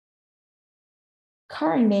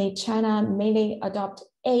 Currently, China mainly adopts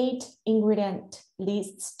 8 ingredient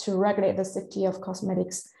lists to regulate the safety of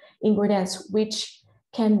cosmetics ingredients, which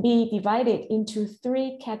can be divided into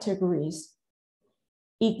 3 categories: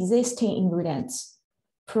 existing ingredients,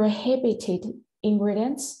 prohibited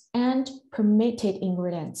ingredients, and permitted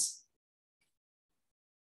ingredients.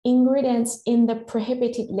 Ingredients in the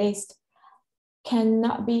prohibited list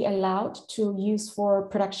cannot be allowed to use for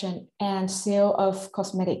production and sale of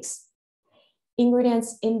cosmetics.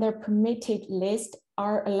 Ingredients in the permitted list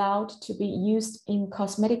are allowed to be used in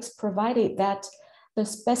cosmetics provided that the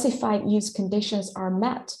specified use conditions are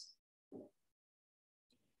met.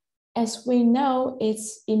 As we know,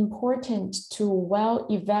 it's important to well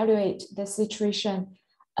evaluate the situation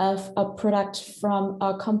of a product from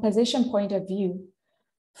a composition point of view.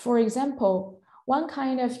 For example, one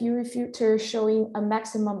kind of UV filter showing a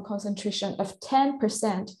maximum concentration of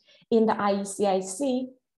 10% in the IECIC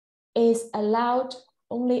is allowed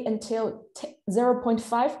only until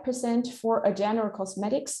 0.5% for a general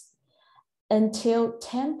cosmetics, until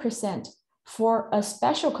 10% for a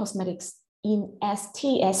special cosmetics in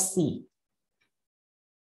STSC.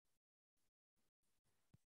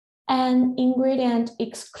 An ingredient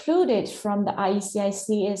excluded from the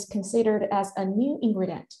IECIC is considered as a new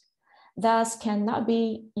ingredient, thus cannot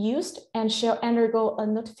be used and shall undergo a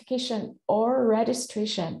notification or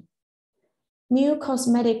registration. New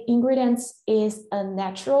cosmetic ingredients is a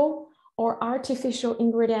natural or artificial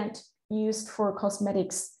ingredient used for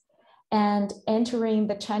cosmetics and entering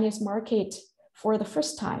the Chinese market for the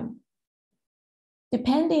first time.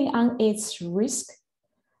 Depending on its risk,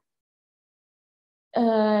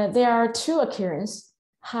 there are 2 occurrences: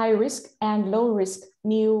 high risk and low risk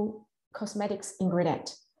new cosmetics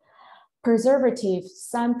ingredient. Preservative,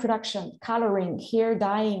 sun production, coloring, hair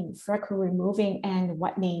dyeing, freckle removing, and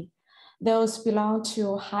whitening. Those belong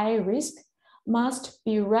to high risk must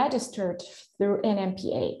be registered through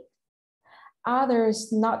NMPA.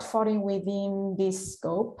 Others not falling within this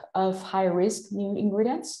scope of high risk new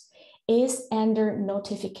ingredients is under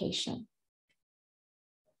notification.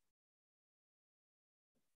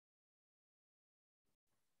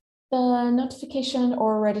 The notification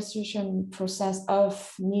or registration process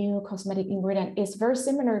of new cosmetic ingredient is very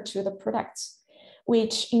similar to the products,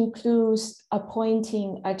 which includes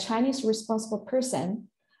appointing a Chinese responsible person,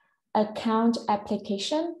 account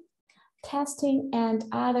application, testing, and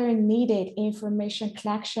other needed information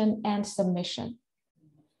collection and submission.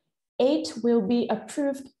 It will be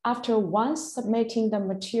approved after once submitting the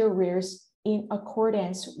materials in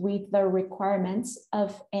accordance with the requirements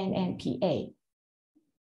of NMPA.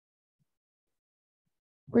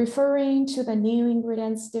 Referring to the new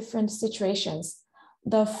ingredients' different situations,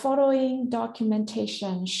 the following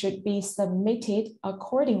documentation should be submitted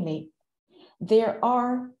accordingly. There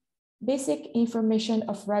are basic information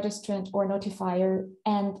of registrant or notifier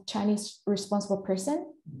and Chinese responsible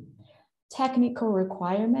person, technical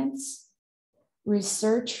requirements,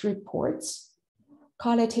 research reports,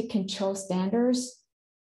 quality control standards,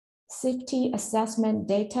 safety assessment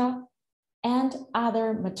data, and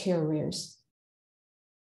other materials.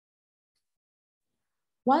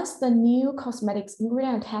 Once the new cosmetics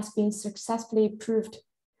ingredient has been successfully approved,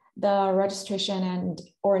 the registration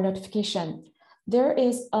or notification, there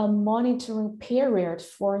is a monitoring period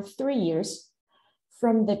for 3 years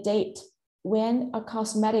from the date when a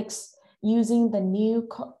cosmetics using the new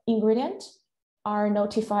ingredient are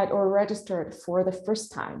notified or registered for the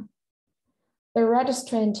first time. The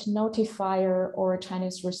registrant, notifier, or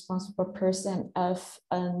Chinese responsible person of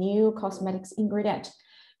a new cosmetics ingredient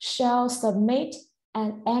shall submit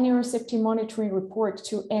an annual safety monitoring report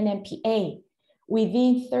to NMPA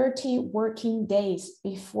within 30 working days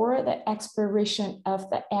before the expiration of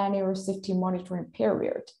the annual safety monitoring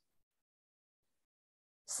period.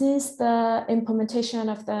 Since the implementation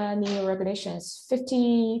of the new regulations,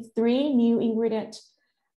 53 new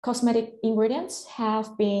cosmetic ingredients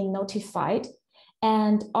have been notified,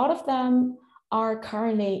 and all of them are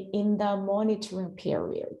currently in the monitoring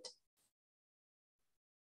period.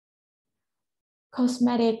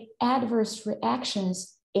 Cosmetic adverse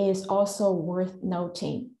reactions is also worth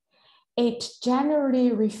noting. It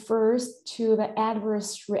generally refers to the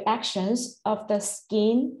adverse reactions of the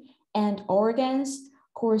skin and organs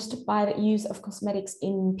caused by the use of cosmetics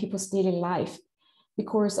in people's daily life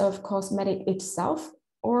because of cosmetic itself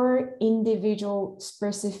or individual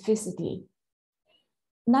specificity.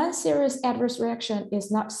 Non-serious adverse reaction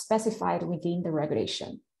is not specified within the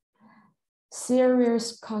regulation.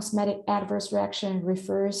 Serious cosmetic adverse reaction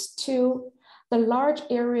refers to the large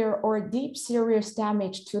area or deep serious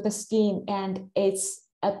damage to the skin and its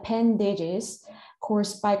appendages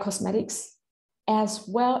caused by cosmetics, as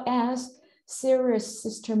well as serious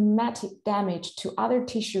systematic damage to other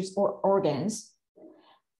tissues or organs.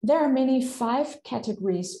 There are mainly 5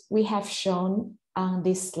 categories we have shown on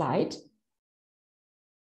this slide.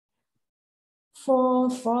 For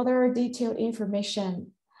further detailed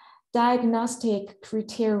information, diagnostic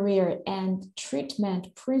criteria and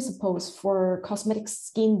treatment principles for cosmetic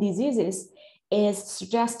skin diseases is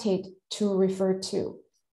suggested to refer to.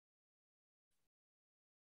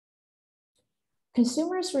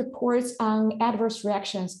 Consumers' reports on adverse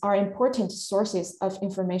reactions are important sources of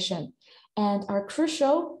information and are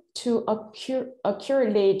crucial to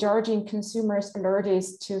accurately judging consumers'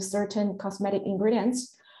 allergies to certain cosmetic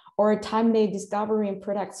ingredients or timely discovering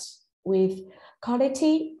products with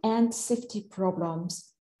quality and safety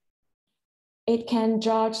problems. It can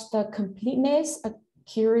judge the completeness,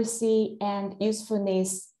 accuracy, and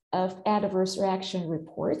usefulness of adverse reaction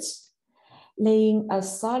reports, laying a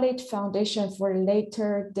solid foundation for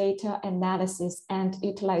later data analysis and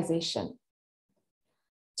utilization.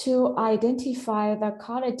 To identify the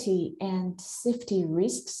quality and safety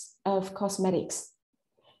risks of cosmetics,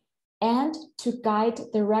 and to guide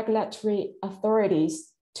the regulatory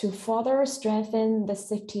authorities to further strengthen the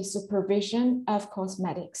safety supervision of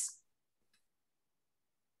cosmetics.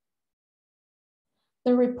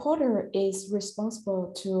 The reporter is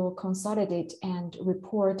responsible to consolidate and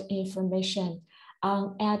report information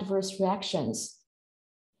on adverse reactions,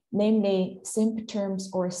 namely symptoms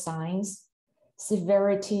or signs,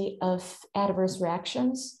 severity of adverse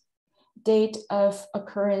reactions, date of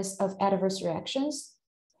occurrence of adverse reactions,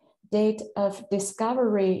 date of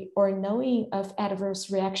discovery or knowing of adverse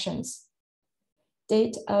reactions,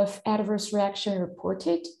 date of adverse reaction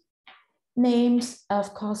reported, names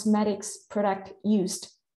of cosmetics product used.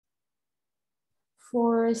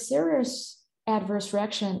 For serious adverse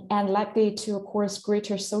reaction and likely to cause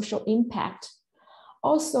greater social impact,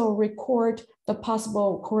 also record the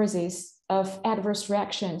possible causes of adverse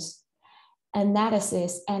reactions,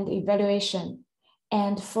 analysis and evaluation,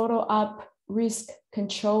 and follow up risk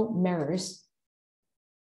control measures.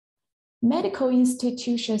 Medical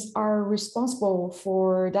institutions are responsible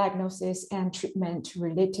for diagnosis and treatment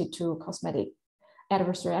related to cosmetic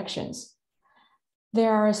adverse reactions.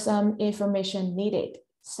 There are some information needed,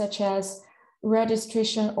 such as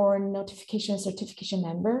registration or notification certification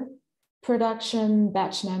number, production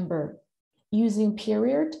batch number, using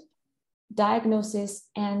period, diagnosis,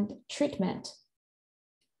 and treatment.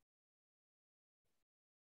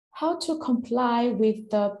 How to comply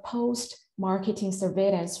with the post-marketing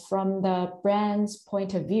surveillance from the brand's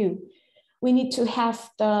point of view. We need to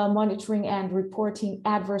have the monitoring and reporting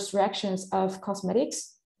adverse reactions of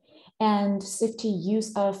cosmetics and safety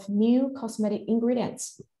use of new cosmetic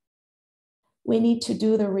ingredients. We need to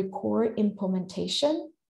do the record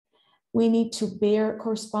implementation. We need to bear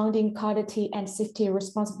corresponding quality and safety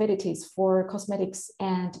responsibilities for cosmetics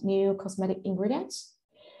and new cosmetic ingredients.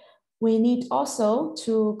 We need also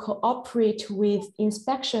to cooperate with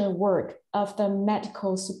inspection work of the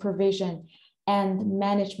medical supervision and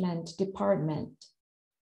management department.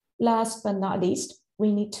 Last but not least,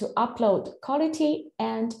 we need to upload quality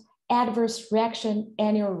and adverse reaction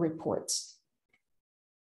annual reports.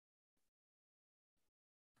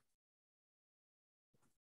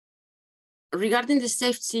 Regarding the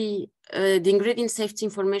safety, the ingredient safety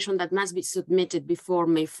information that must be submitted before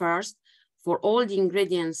May 1st, for all the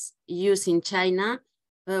ingredients used in China,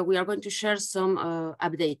 we are going to share some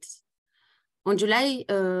updates. On July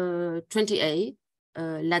 28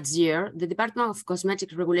 last year, the Department of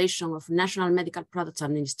Cosmetic Regulation of National Medical Products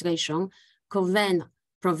Administration convened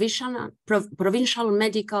Provincial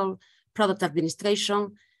Medical Product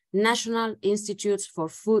Administration, National Institutes for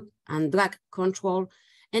Food and Drug Control,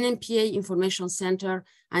 NMPA Information Center,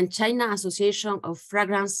 and China Association of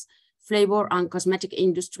Fragrance, Flavor, and Cosmetic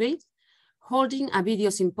Industry, holding a video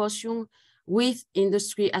symposium with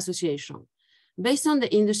industry association. Based on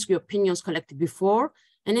the industry opinions collected before,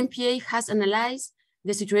 NMPA has analyzed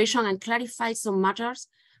the situation and clarified some matters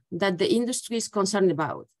that the industry is concerned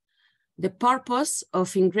about. The purpose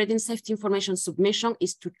of ingredient safety information submission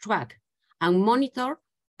is to track and monitor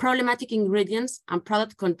problematic ingredients and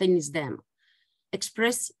product containing them,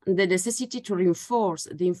 express the necessity to reinforce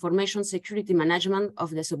the information security management of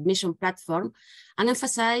the submission platform, and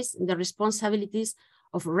emphasize the responsibilities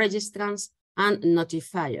of registrants and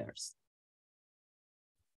notifiers.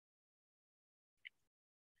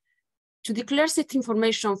 To declare safety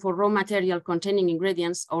information for raw material containing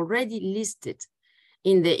ingredients already listed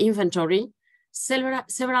in the inventory,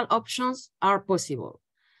 several options are possible.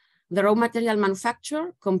 The raw material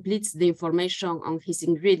manufacturer completes the information on his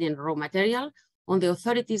ingredient raw material on the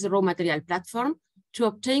authority's raw material platform to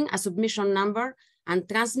obtain a submission number and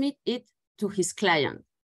transmit it to his client.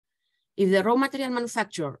 If the raw material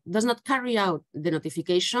manufacturer does not carry out the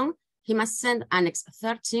notification, he must send Annex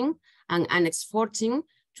 13 and Annex 14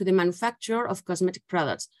 to the manufacturer of cosmetic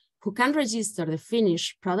products, who can register the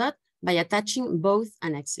finished product by attaching both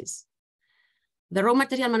annexes. The raw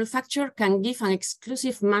material manufacturer can give an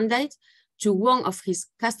exclusive mandate to one of his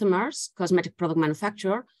customers, cosmetic product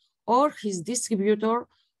manufacturer, or his distributor,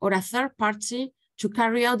 or a third party to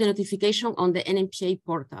carry out the notification on the NMPA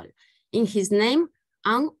portal in his name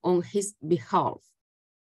and on his behalf.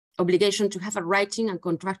 Obligation to have a writing and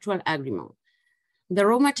contractual agreement. The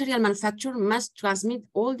raw material manufacturer must transmit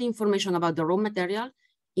all the information about the raw material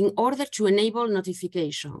in order to enable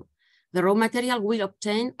notification. The raw material will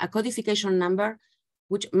obtain a codification number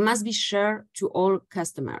which must be shared to all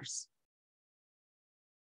customers.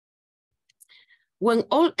 When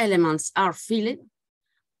all elements are filled,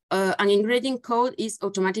 an ingredient code is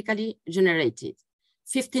automatically generated.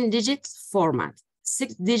 15 digits format,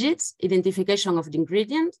 6 digits identification of the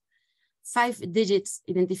ingredient, 5 digits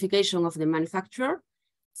identification of the manufacturer,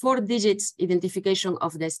 4 digits identification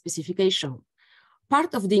of the specification.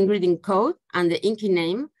 Part of the ingredient code and the INCI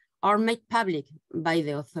name are made public by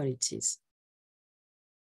the authorities.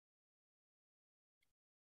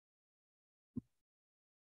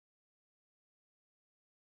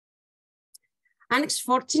 Annex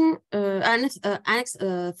 13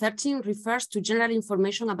 refers to general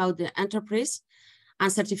information about the enterprise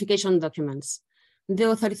and certification documents. The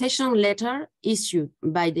authorization letter issued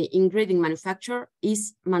by the ingredient manufacturer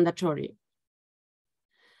is mandatory.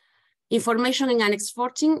 Information in Annex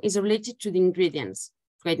 14 is related to the ingredients: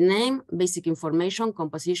 trade name, basic information,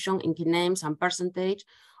 composition, INCI names and percentage,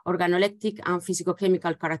 organoleptic and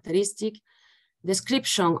physicochemical characteristic,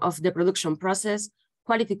 description of the production process,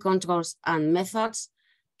 quality controls and methods,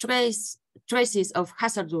 traces of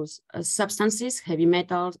hazardous substances, heavy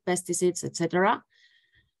metals, pesticides, etc.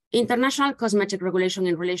 International cosmetic regulation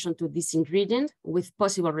in relation to this ingredient with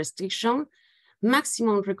possible restriction,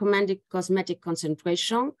 maximum recommended cosmetic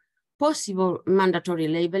concentration, possible mandatory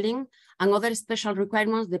labeling, and other special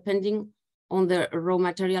requirements depending on the raw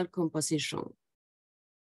material composition.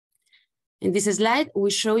 In this slide, we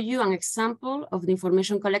show you an example of the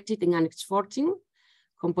information collected in Annex 14,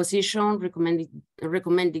 composition,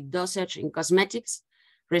 recommended dosage in cosmetics,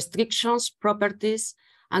 restrictions, properties,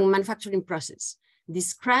 and manufacturing process,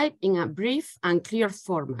 described in a brief and clear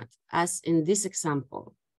format, as in this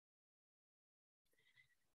example.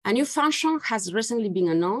 A new function has recently been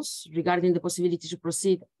announced regarding the possibility to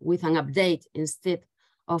proceed with an update instead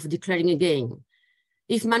of declaring again.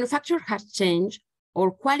 If manufacturer has changed,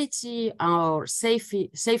 or quality or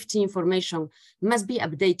safety information must be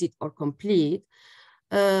updated or complete,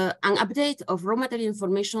 an update of raw material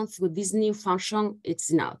information through this new function is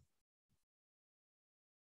enough.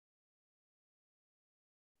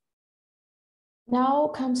 Now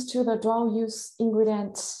comes to the dual use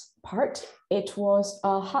ingredients part. It was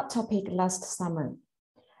a hot topic last summer.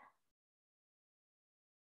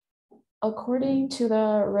 According to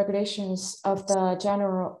the regulations of the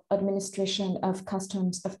General Administration of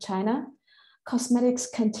Customs of China, cosmetics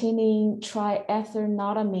containing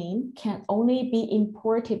triethylnotamine can only be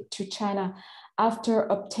imported to China after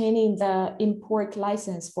obtaining the import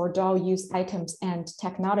license for dual-use items and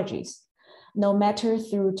technologies, no matter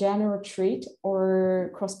through general trade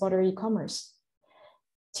or cross-border e-commerce.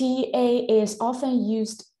 TEA is often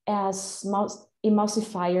used as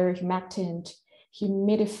emulsifier, humectant,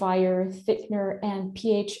 humidifier, thickener, and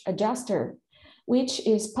pH adjuster, which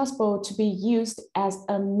is possible to be used as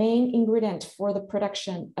a main ingredient for the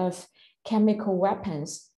production of chemical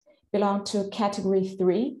weapons, belong to category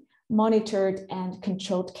 3, monitored and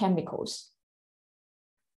controlled chemicals.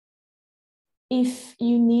 If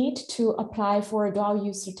you need to apply for a dual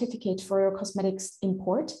use certificate for your cosmetics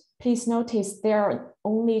import, please notice there are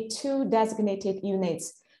only 2 designated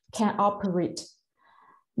units can operate.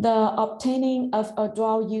 The obtaining of a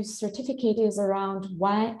dual use certificate is around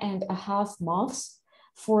 1.5 months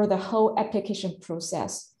for the whole application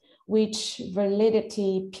process, which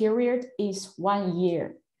validity period is 1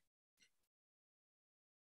 year.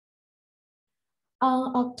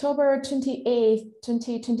 On October 28,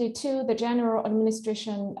 2022, the General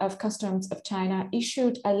Administration of Customs of China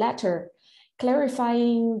issued a letter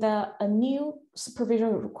clarifying a new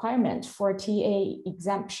supervision requirement for TEA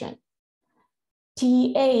exemption.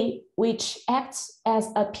 TEA, which acts as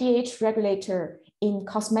a pH regulator in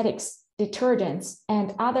cosmetics, detergents,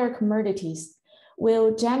 and other commodities,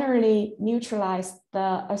 will generally neutralize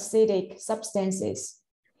the acidic substances.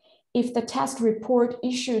 If the test report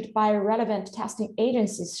issued by relevant testing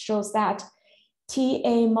agencies shows that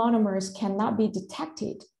TA monomers cannot be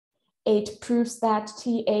detected, it proves that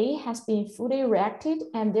TA has been fully reacted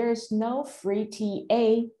and there is no free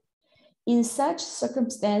TA. In such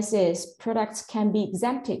circumstances, products can be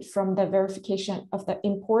exempted from the verification of the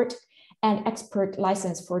import and export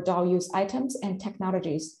license for dual use items and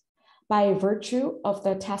technologies by virtue of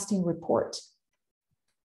the testing report.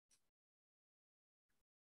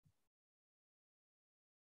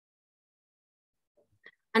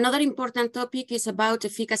 Another important topic is about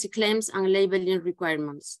efficacy claims and labeling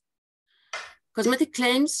requirements. Cosmetic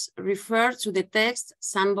claims refer to the text,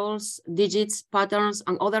 symbols, digits, patterns,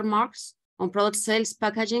 and other marks on product sales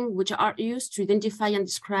packaging, which are used to identify and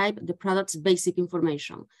describe the product's basic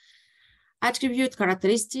information, attribute,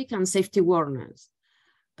 characteristic, and safety warnings,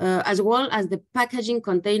 as well as the packaging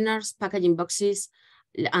containers, packaging boxes,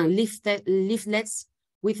 and leaflets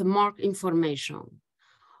with mark information.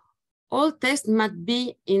 All text must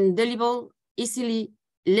be indelible, easily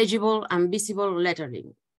legible, and visible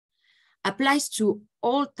lettering. Applies to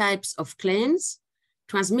all types of claims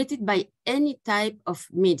transmitted by any type of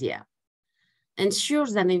media.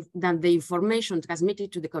 Ensures that the information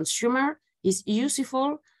transmitted to the consumer is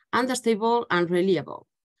useful, understandable, and reliable.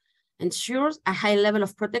 Ensures a high level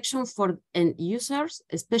of protection for end users,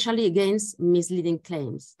 especially against misleading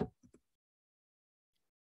claims.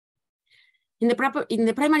 In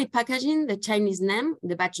the primary packaging, the Chinese name,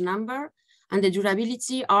 the batch number, and the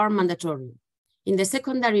durability are mandatory. In the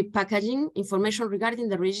secondary packaging, information regarding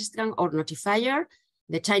the registrant or notifier,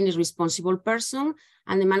 the Chinese responsible person,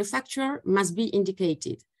 and the manufacturer must be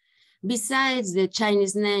indicated. Besides the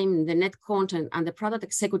Chinese name, the net content, and the product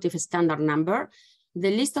executive standard number,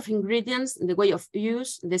 the list of ingredients, the way of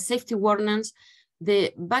use, the safety warnings,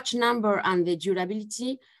 the batch number, and the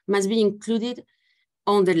durability must be included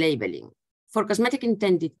on the labeling. For cosmetic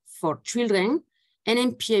intended for children,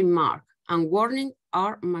 NMPA mark and warning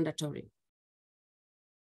are mandatory.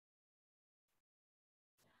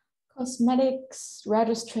 Cosmetics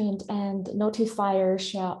registrant and notifier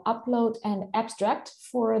shall upload an abstract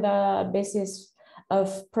for the basis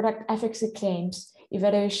of product efficacy claims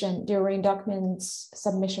evaluation during documents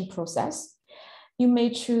submission process. You may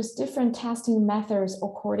choose different testing methods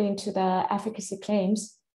according to the efficacy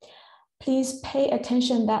claims. Please pay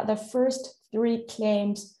attention that the first 3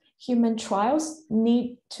 claims human trials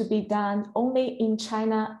need to be done only in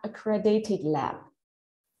China accredited lab.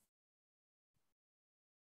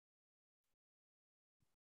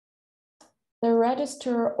 The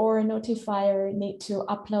registrar or notifier need to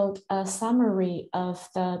upload a summary of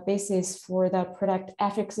the basis for the product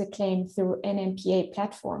efficacy claim through NMPA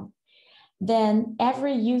platform. Then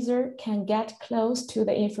every user can get close to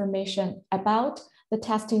the information about the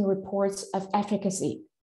testing reports of efficacy.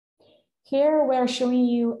 Here we are showing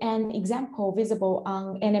you an example visible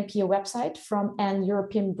on NMPA website from an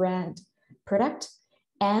European brand product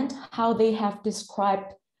and how they have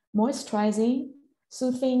described moisturizing,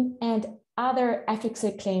 soothing, and other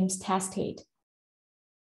efficacy claims tested.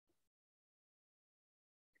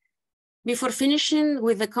 Before finishing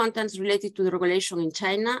with the contents related to the regulation in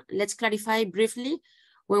China, let's clarify briefly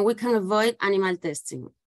when we can avoid animal testing.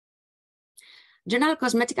 General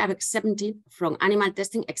cosmetics are exempted from animal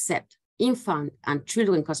testing except infant and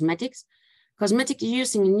children cosmetics, cosmetic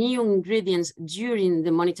using new ingredients during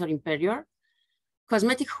the monitoring period,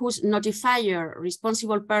 cosmetic whose notifier,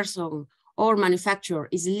 responsible person, or manufacturer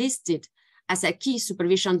is listed as a key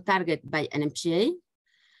supervision target by NMPA.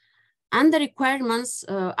 And the requirements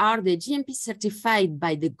are the GMP certified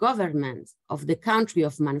by the government of the country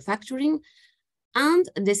of manufacturing and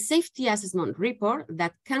the safety assessment report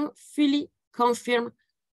that can fully confirm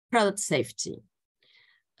product safety.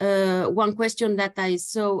 One question that I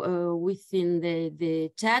saw within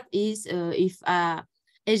the chat is if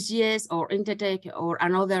SGS or Intertech or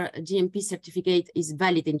another GMP certificate is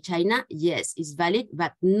valid in China. Yes, it's valid,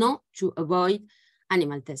 but not to avoid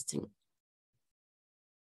animal testing.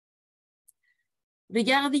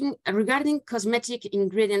 Regarding cosmetic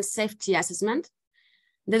ingredient safety assessment,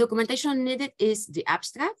 the documentation needed is the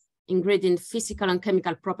abstract, ingredient physical and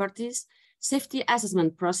chemical properties, safety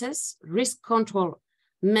assessment process, risk control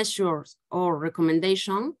measures or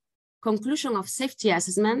recommendation, conclusion of safety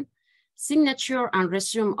assessment, signature and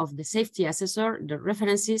resume of the safety assessor, the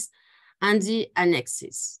references, and the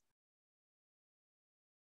annexes.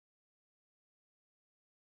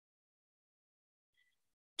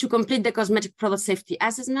 To complete the cosmetic product safety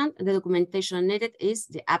assessment, the documentation needed is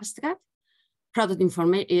the abstract, product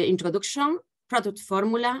introduction, product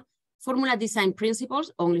formula, formula design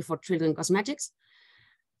principles only for children cosmetics,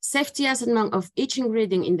 safety assessment of each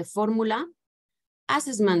ingredient in the formula,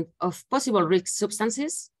 assessment of possible risk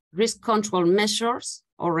substances, risk control measures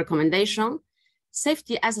or recommendation,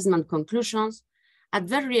 safety assessment conclusions, at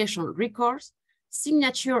variation records,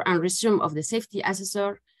 signature and resume of the safety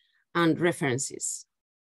assessor, and references.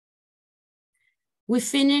 We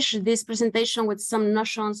finish this presentation with some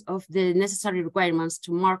notions of the necessary requirements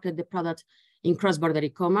to market the product in cross-border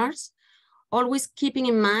e-commerce, always keeping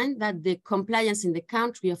in mind that the compliance in the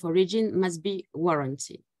country of origin must be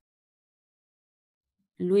warranted.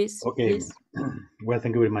 Luis, okay. Please. Well,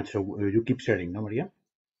 thank you very much. So you keep sharing, no, Maria?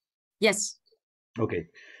 Yes. Okay.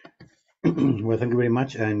 Well, thank you very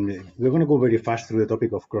much. And we're going to go very fast through the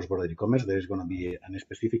topic of cross-border e-commerce. There is going to be a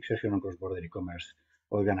specific session on cross-border e-commerce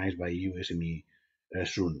organized by EU SME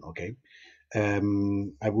soon, okay?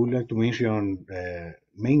 I would like to mention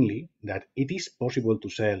mainly that it is possible to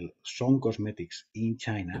sell some cosmetics in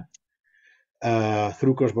China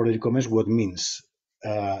through cross-border e-commerce, what means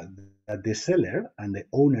that the seller and the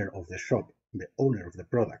owner of the shop, the owner of the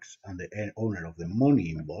products, and the owner of the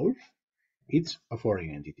money involved, it's a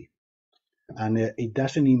foreign entity. And it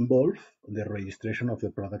doesn't involve the registration of the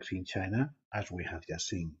products in China, as we have just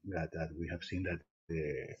seen, that we have seen that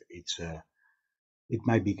it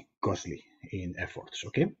might be costly in efforts,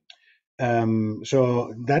 okay?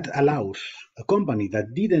 So that allows a company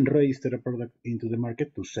that didn't register a product into the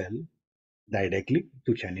market to sell directly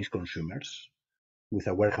to Chinese consumers with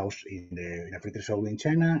a warehouse in a free trade zone in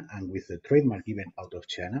China and with a trademark even out of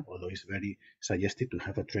China, although it's very suggested to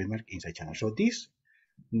have a trademark inside China. So this,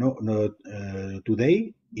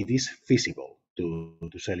 today, it is feasible to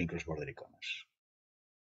sell in cross-border e-commerce.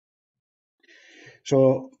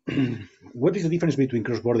 So what is the difference between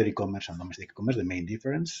cross-border e-commerce and domestic e-commerce? The main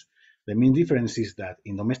difference is that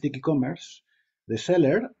in domestic e-commerce, the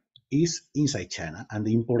seller is inside China and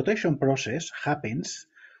the importation process happens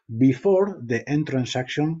before the end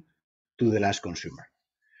transaction to the last consumer.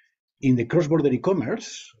 In the cross-border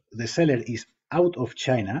e-commerce, the seller is out of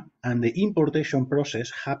China and the importation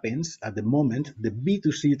process happens at the moment the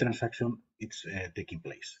B2C transaction is taking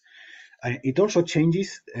place. It also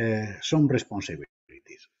changes some responsibilities.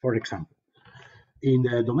 For example, in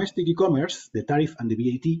the domestic e-commerce, the tariff and the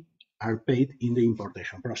VAT are paid in the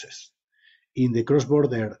importation process. In the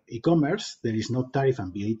cross-border e-commerce, there is no tariff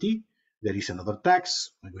and VAT. There is another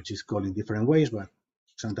tax, which is called in different ways, but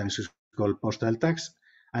sometimes it's called postal tax.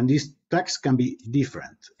 And this tax can be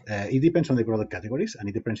different. It depends on the product categories, and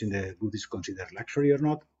it depends on the good is considered luxury or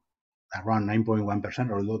not, around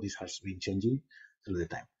 9.1%, although this has been changing through the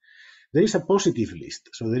time. There is a positive list.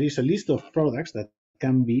 So there is a list of products that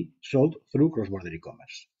can be sold through cross-border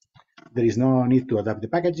e-commerce. There is no need to adapt the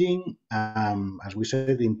packaging. As we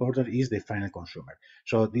said, the importer is the final consumer.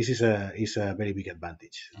 So this is a very big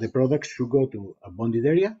advantage. The products should go to a bonded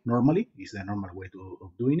area, normally, is the normal way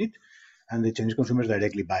of doing it, and the Chinese consumers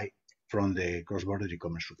directly buy from the cross-border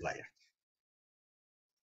e-commerce supplier.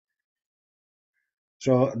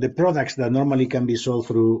 So the products that normally can be sold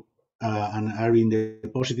through and are in the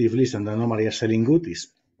positive list and that normally are selling good is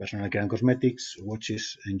personal care and cosmetics,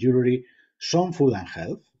 watches and jewelry, some food and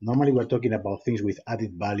health. Normally we're talking about things with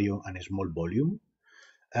added value and a small volume,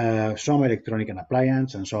 some electronic and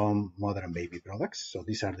appliance, and some mother and baby products. So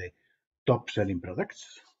these are the top selling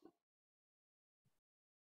products.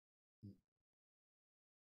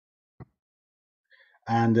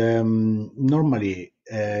 And normally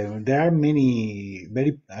there are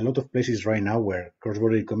a lot of places right now where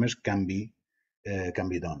cross-border e-commerce can be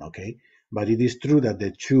done, okay? But it is true that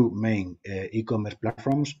the two main e-commerce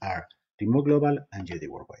platforms are Tmall Global and JD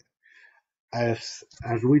Worldwide. As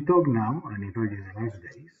we talk now, and in fact in the last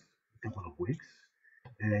days, a couple of weeks,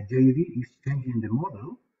 JD is changing the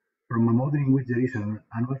model from a model in which there is an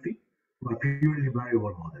annual fee to a purely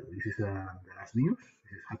variable model. This is the last news.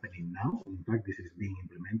 This is happening now. In fact, this is being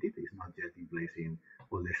implemented. It's not yet in place in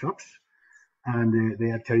all the shops. And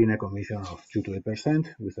they are charging a commission of 2 to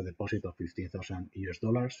 8% with a deposit of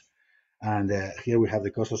 $15,000. And here we have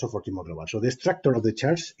the cost also for T-Mobile Global. So the structure of the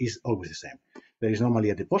charge is always the same. There is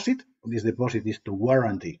normally a deposit. This deposit is to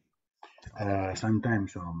warranty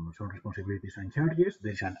sometimes some responsibilities and charges.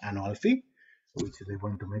 There is an annual fee, which they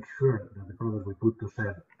want to make sure that the products we put to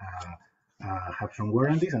sell have some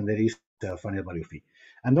warranties, and there is a final value fee.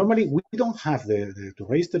 And normally we don't have to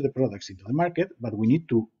register the products into the market, but we need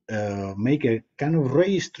to make a kind of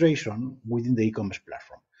registration within the e-commerce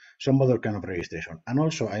platform, some other kind of registration. And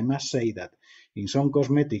also I must say that in some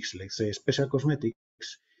cosmetics, let's say special cosmetics,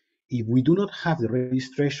 if we do not have the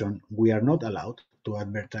registration, we are not allowed to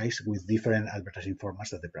advertise with different advertising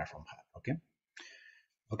formats that the platform have.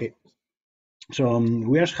 Okay. So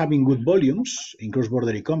we are having good volumes in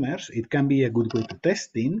cross-border e-commerce. It can be a good way to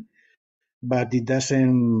testing, but it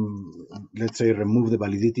doesn't, let's say, remove the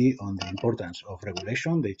validity on the importance of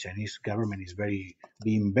regulation. The Chinese government is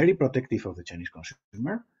being very protective of the Chinese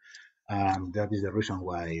consumer. That is the reason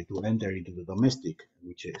why to enter into the domestic,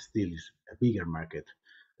 which still is a bigger market,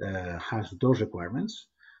 has those requirements.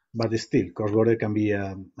 But still, cross-border can be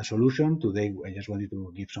a solution. Today, I just wanted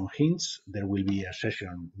to give some hints. There will be a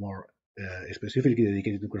session more specifically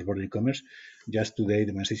dedicated to cross-border e-commerce. Just today,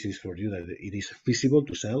 the message is for you that it is feasible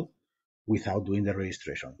to sell without doing the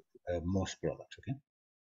registration, most products. Okay.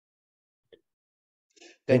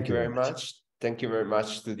 Thank you very much. Thank you very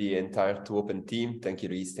much to the entire Open team. Thank you,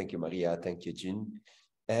 Luis. Thank you, Maria. Thank you, Jun.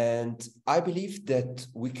 And I believe that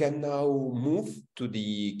we can now move to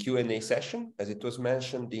the Q&A session. As it was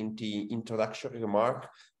mentioned in the introductory remark,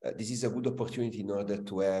 this is a good opportunity in order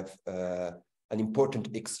to have an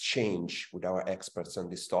important exchange with our experts on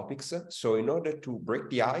these topics. So in order to break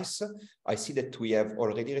the ice, I see that we have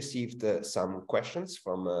already received some questions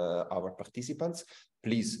from our participants.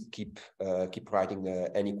 Please keep writing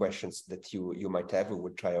any questions that you might have. We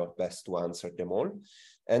will try our best to answer them all.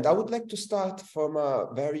 And I would like to start from a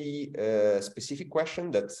very specific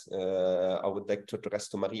question that I would like to address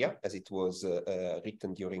to Maria, as it was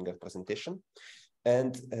written during her presentation.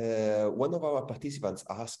 And one of our participants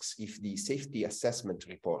asks if the safety assessment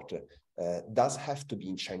report does have to be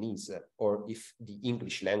in Chinese, or if the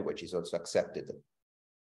English language is also accepted.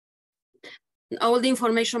 All the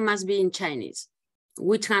information must be in Chinese.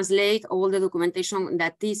 We translate all the documentation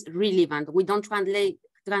that is relevant. We don't translate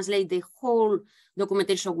the whole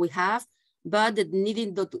documentation we have, but the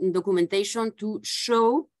needed documentation to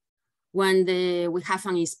show when we have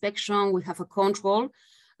an inspection, we have a control,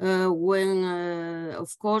 when,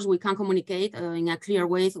 of course, we can communicate in a clear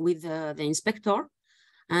way with the inspector,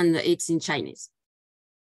 and it's in Chinese.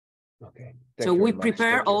 Okay. So we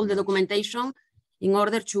prepare all the documentation in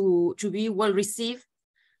order to be well received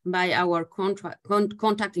by our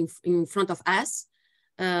contact in front of us,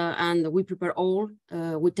 and we prepare all,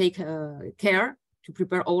 we take care to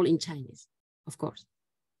prepare all in Chinese, of course.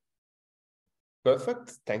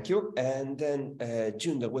 Perfect, thank you. And then,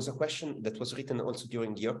 June, there was a question that was written also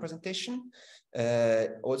during your presentation.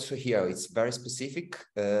 Also here, it's very specific.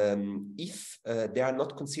 If they are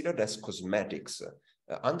not considered as cosmetics,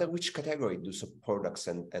 under which category do soap products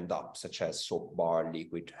end up, such as soap bar,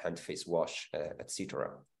 liquid, hand face wash,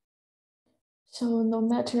 etc.? So no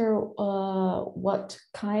matter what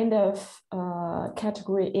kind of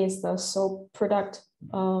category is the soap product,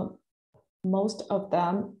 most of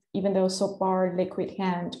them, even though soap bar, liquid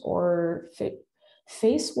hand, or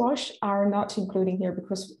face wash are not including here,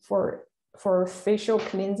 because for facial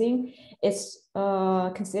cleansing, it's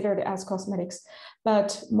considered as cosmetics.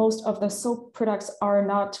 But most of the soap products are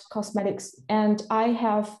not cosmetics. And I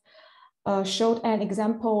have showed an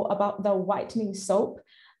example about the whitening soap,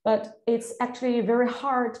 but it's actually very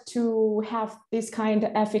hard to have this kind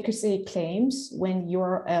of efficacy claims when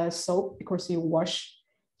you're a soap, because you wash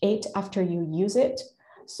it after you use it.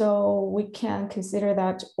 So we can consider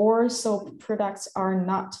that all soap products are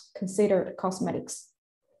not considered cosmetics.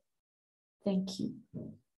 Thank you.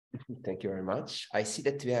 Thank you very much. I see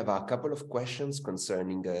that we have a couple of questions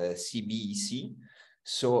concerning CBEC.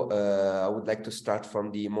 So I would like to start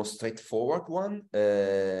from the most straightforward one.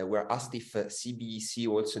 We're asked if CBEC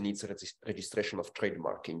also needs registration of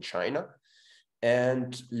trademark in China.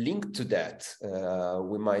 And linked to that,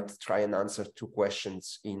 we might try and answer two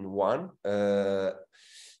questions in one.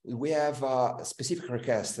 We have a specific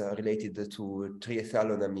request related to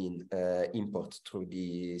triethylenamine import through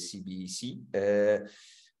the CBEC.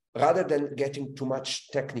 rather than getting too much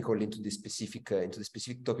technical into the specific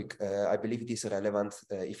topic, I believe it is relevant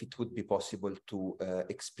if it would be possible to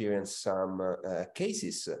experience some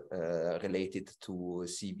cases related to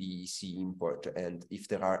CBEC import, and if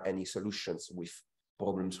there are any solutions with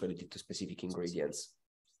problems related to specific ingredients.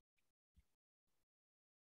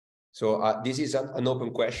 So this is an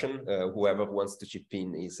open question. Whoever wants to chip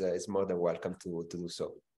in is more than welcome to do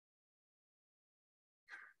so.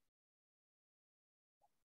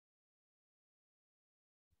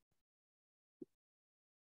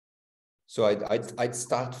 So I'd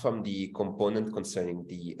start from the component concerning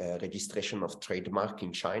the registration of trademark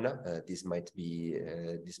in China. This might be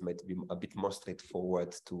a bit more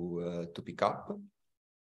straightforward to pick up.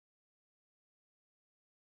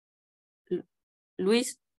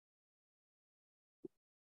 Luis?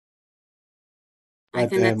 I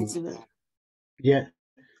think that it's yeah.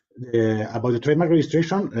 About the trademark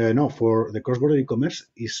registration, no, for the cross-border e-commerce,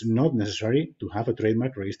 it's not necessary to have a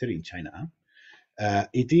trademark registered in China.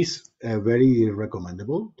 It is very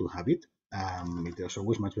recommendable to have it. It is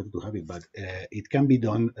always much better to have it, but it can be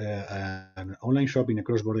done. An online shop in a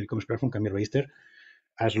cross-border e-commerce platform can be registered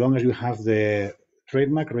as long as you have the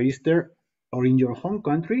trademark registered or in your home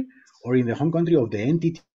country or in the home country of the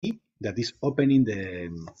entity that is opening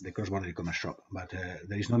the cross-border e-commerce shop. But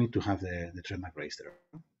there is no need to have the trademark registered.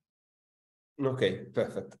 Okay,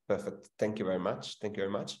 perfect. Thank you very much.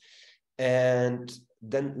 And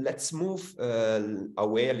then let's move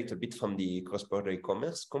away a little bit from the cross-border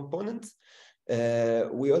e-commerce component.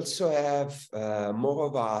 We also have more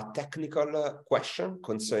of a technical question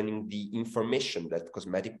concerning the information that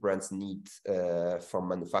cosmetic brands need from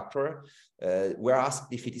manufacturer. We're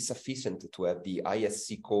asked if it is sufficient to have the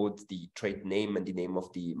ISC code, the trade name, and the name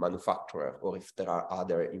of the manufacturer, or if there are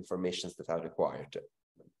other informations that are required.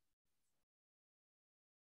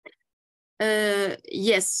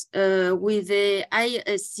 Yes, with the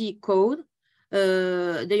ISC code,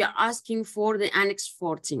 they are asking for the Annex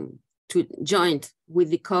 14 to join with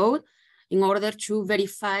the code in order to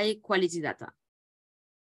verify quality data.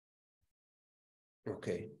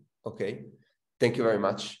 Okay. Thank you very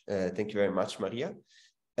much. Maria.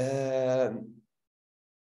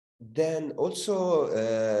 Then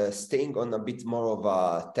also staying on a bit more of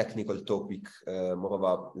a technical topic, more of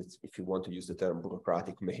a, if you want to use the term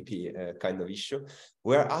bureaucratic, maybe kind of issue.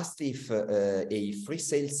 We're asked if a free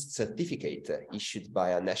sales certificate issued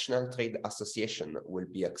by a national trade association will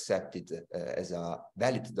be accepted as a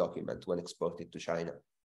valid document when exported to China.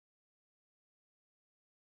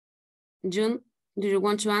 June, do you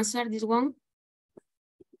want to answer this one?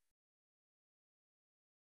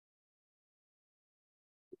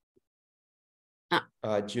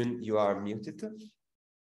 June, you are muted.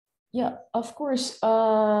 Yeah, of course,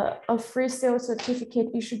 a free sales certificate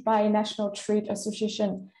issued by a national trade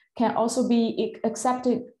association can also be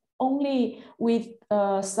accepted only with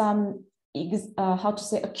some, how to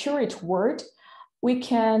say, accurate word. We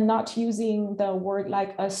cannot using the word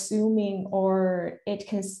like assuming or it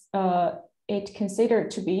considered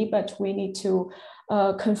to be, but we need to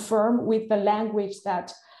confirm with the language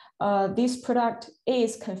that this product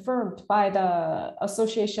is confirmed by the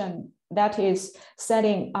association that is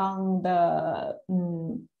setting on the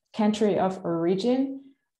country of origin,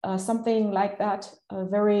 something like that, a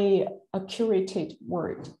very accurate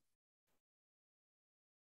word.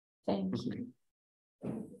 Thank you.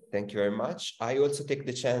 Thank you very much. I also take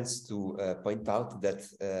the chance to point out that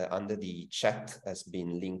under the chat has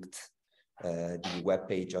been linked the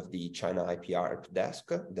webpage of the China IPR help desk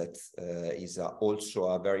that is also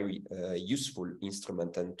a very useful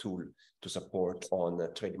instrument and tool to support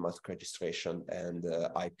on trademark registration and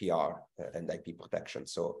IPR and IP protection.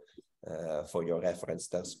 So for your reference,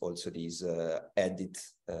 there's also this added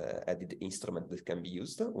instrument that can be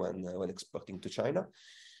used when exporting to China.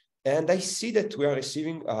 And I see that we are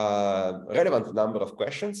receiving a relevant number of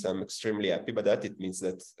questions. I'm extremely happy by that. It means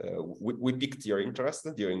that we piqued your interest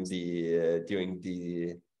during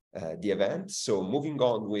the event. So moving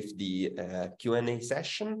on with the Q&A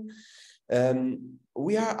session,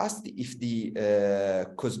 we are asked if the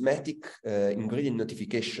cosmetic ingredient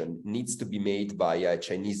notification needs to be made by a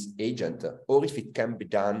Chinese agent or if it can be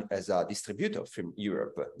done as a distributor from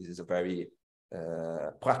Europe. This is a very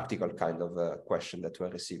practical kind of question that we're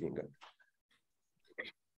receiving.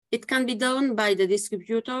 It can be done by the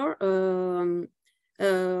distributor,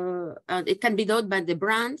 and it can be done by the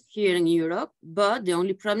brand here in Europe, but the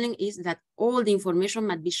only problem is that all the information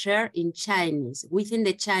must be shared in Chinese, within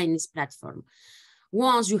the Chinese platform.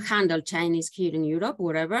 Once you handle Chinese here in Europe,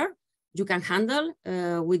 wherever, you can handle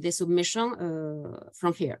with the submission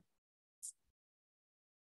from here.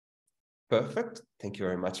 Perfect. Thank you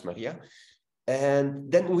very much, Maria. And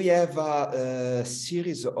then we have a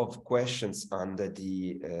series of questions under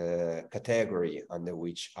the category under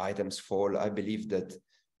which items fall. I believe that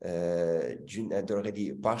June had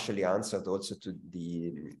already partially answered also to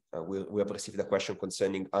the, we have received a question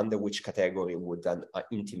concerning under which category would an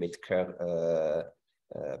intimate care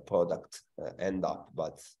product end up.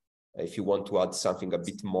 But if you want to add something a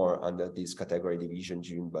bit more under this category division,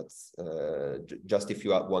 June, but just if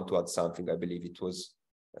you want to add something, I believe it was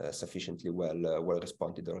sufficiently well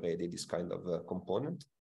responded already, this kind of component.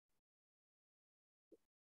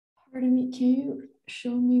 Pardon me, can you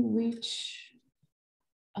show me which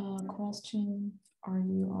question are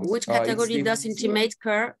you asking? Which category does intimate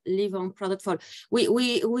care live on product fall?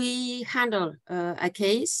 We handle a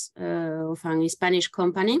case of an Spanish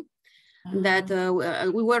company that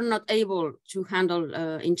we were not able to handle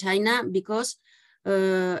in China because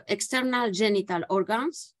external genital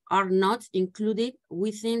organs are not included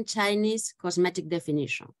within Chinese cosmetic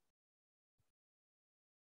definition.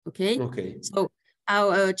 Okay. Okay. So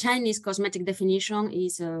our Chinese cosmetic definition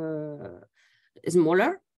is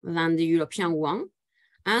smaller than the European one,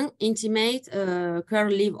 and intimate care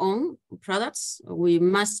live-on products we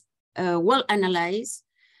must well analyze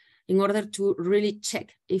in order to really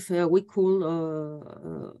check if we could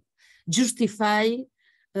justify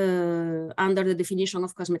under the definition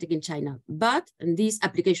of cosmetic in China. But in this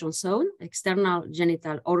application zone, external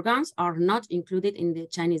genital organs are not included in the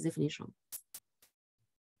Chinese definition.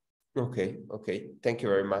 Okay, okay. Thank you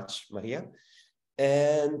very much, Maria.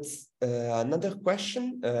 And another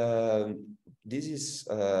question, this is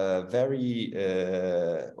very,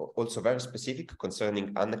 also very specific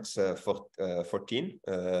concerning Annex 14.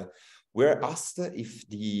 We're asked if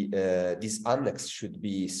this annex should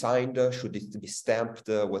be signed, should it be stamped,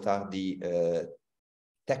 what are the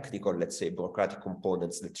technical, let's say, bureaucratic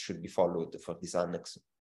components that should be followed for this annex?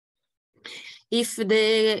 If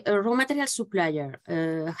the raw material supplier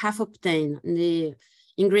have obtained the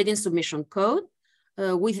ingredient submission code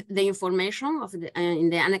with the information of in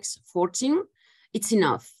the Annex 14, it's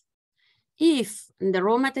enough. If the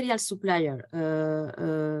raw material supplier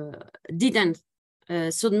didn't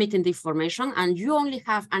submitting the information and you only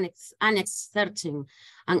have Annex 13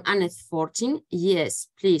 and Annex 14, yes,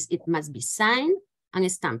 please, it must be signed and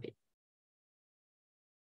stamped.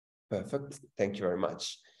 Perfect. Thank you very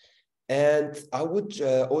much. And I would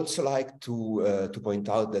also like to point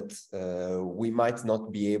out that we might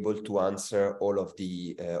not be able to answer all of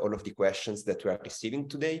the questions that we are receiving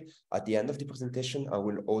today. At the end of the presentation, I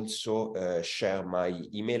will also share my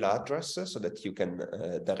email address so that you can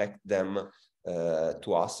direct them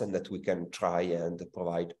to us and that we can try and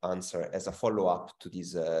provide answer as a follow-up to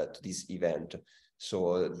this event.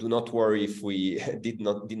 So do not worry if we did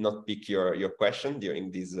not pick your question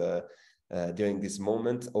during this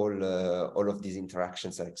moment. All of these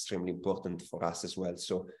interactions are extremely important for us as well.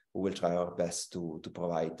 So we will try our best to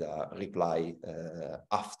provide a reply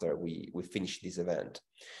after we finish this event.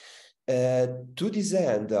 To this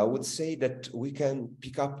end, I would say that we can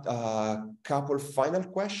pick up a couple final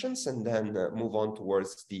questions and then move on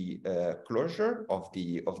towards the closure of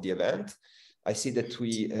the event. I see that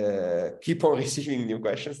we keep on receiving new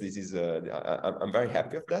questions. This is I'm very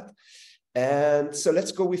happy of that. And so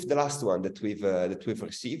let's go with the last one that we've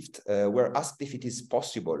received. We're asked if it is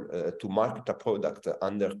possible to market a product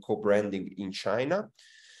under co-branding in China.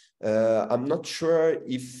 I'm not sure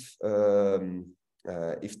if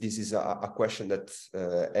this is a question that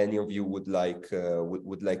any of you would like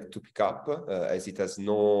to pick up, as it has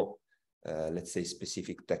no, let's say,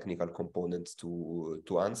 specific technical components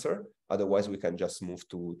to answer. Otherwise, we can just move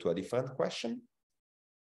to a different question.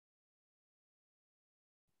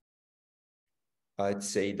 I'd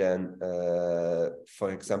say then,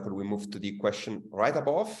 for example, we move to the question right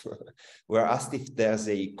above. We're asked if there's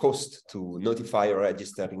a cost to notify or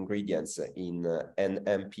register ingredients in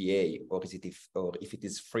NMPA, or if it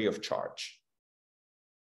is free of charge.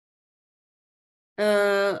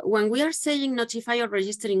 When we are saying notify or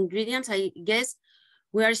register ingredients, I guess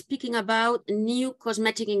we are speaking about new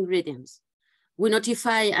cosmetic ingredients. We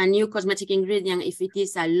notify a new cosmetic ingredient if it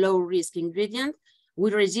is a low-risk ingredient. We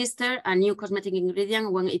register a new cosmetic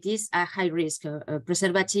ingredient when it is a high risk,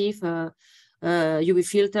 preservative, UV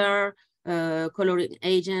filter, coloring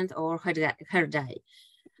agent, or hair dye.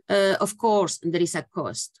 Of course, there is a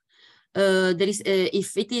cost.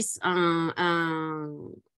 If it is a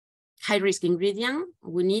high risk ingredient,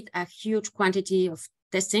 we need a huge quantity of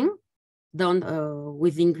testing done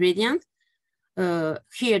with the ingredient.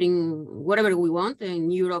 Here in whatever we want, in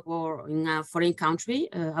Europe or in a foreign country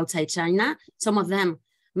outside China. Some of them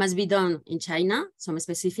must be done in China, some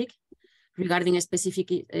specific. regarding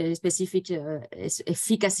specific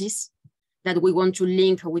efficacies that we want to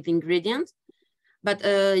link with ingredients. But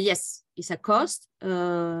yes, it's a cost.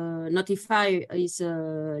 Notify is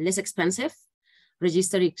less expensive.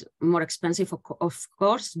 Register it more expensive, of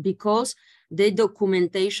course, because the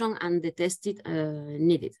documentation and the testing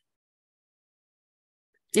needed.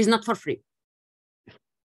 It's not for free.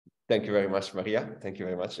 Thank you very much, Maria. Thank you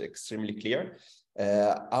very much. Extremely clear.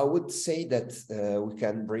 I would say that we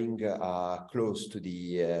can bring close to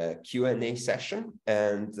the Q&A session.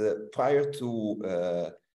 And prior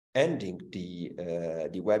to ending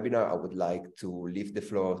the webinar, I would like to leave the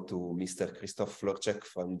floor to Mr. Krzysztof Florczak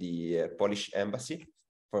from the Polish Embassy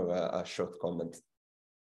for a short comment.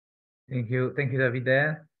 Thank you,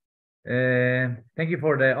 Davide. Thank you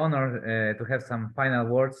for the honor to have some final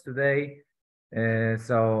words today.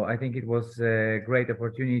 So I think it was a great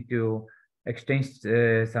opportunity to exchange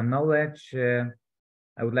some knowledge.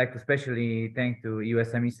 I would like to especially thank to EU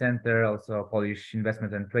SME Centre, also Polish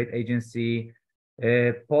Investment and Trade Agency,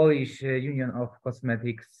 Polish Union of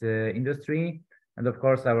Cosmetics Industry, and of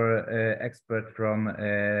course our expert from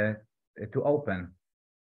To Open.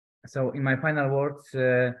 So in my final words,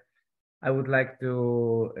 I would like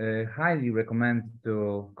to highly recommend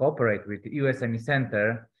to cooperate with EU SME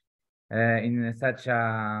Centre in such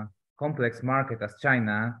a complex market as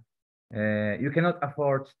China. You cannot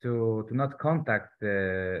afford to not contact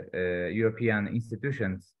European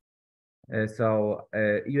institutions. So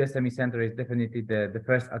EU SME Centre is definitely the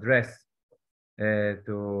first address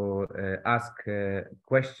to ask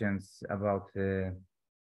questions about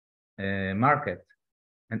market,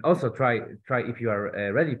 and also try if you are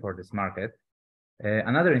ready for this market.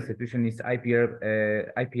 Another institution is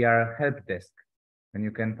IPR help desk, and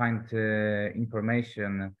you can find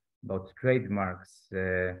information about trademarks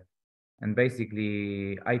and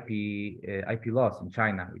basically IP laws in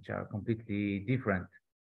China, which are completely different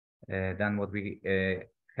than what we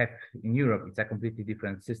have in Europe. It's a completely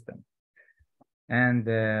different system. And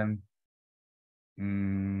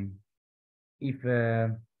if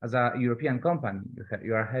as a European company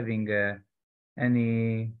you are having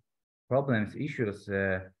any problems, issues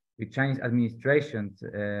with Chinese administrations,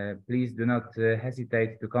 please do not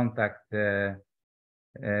hesitate to contact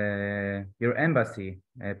your embassy,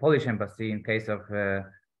 Polish embassy, in case of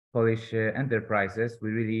Polish enterprises.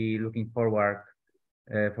 We're really looking forward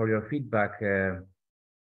for your feedback,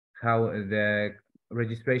 how the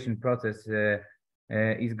registration process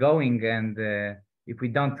is going, and if we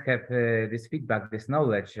don't have this feedback, this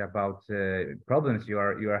knowledge about problems you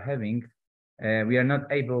are having, we are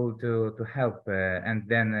not able to help. And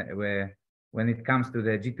then when it comes to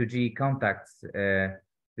the G2G contacts,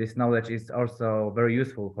 this knowledge is also very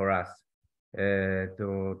useful for us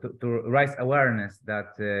to raise awareness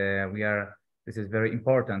that this is very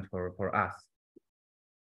important for us.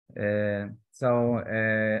 So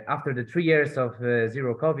after the 3 years of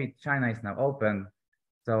zero COVID, China is now open.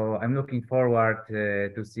 So I'm looking forward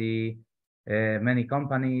to see many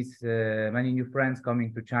companies, many new friends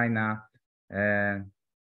coming to China.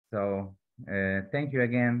 So thank you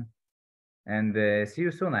again, and see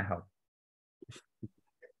you soon, I hope.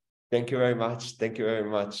 Thank you very much. Thank you very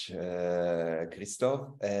much,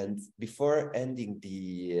 Krzysztof. And before ending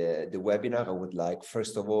the webinar, I would like,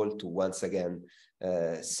 first of all, to once again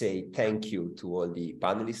say thank you to all the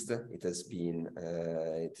panelists. It has been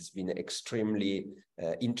extremely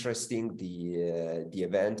interesting, the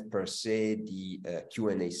event per se, the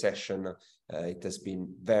Q&A session. It has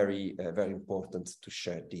been very important to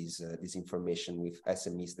share this information with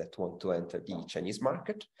SMEs that want to enter the Chinese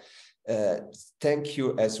market. Thank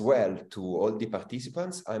you as well to all the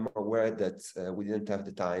participants. I'm aware that we didn't have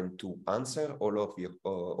the time to answer all of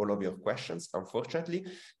your questions, unfortunately.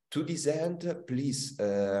 To this end, please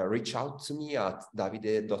reach out to me at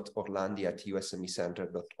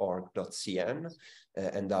davide.orlandi@eusmecentre.org.cn,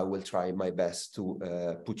 and I will try my best to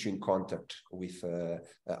put you in contact with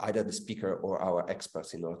either the speaker or our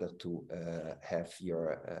experts in order to have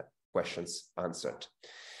your questions answered.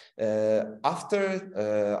 After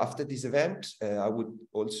this event, I would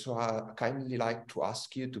also kindly like to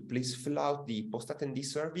ask you to please fill out the post-attendee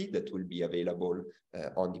survey that will be available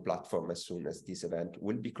on the platform as soon as this event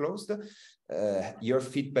will be closed. Your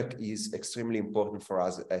feedback is extremely important for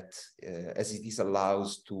us as it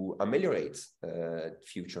allows to ameliorate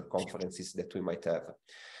future conferences that we might have.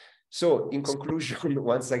 So in conclusion,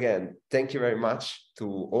 once again, thank you very much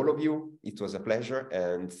to all of you. It was a pleasure,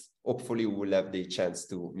 and hopefully we will have the chance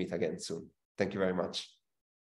to meet again soon. Thank you very much.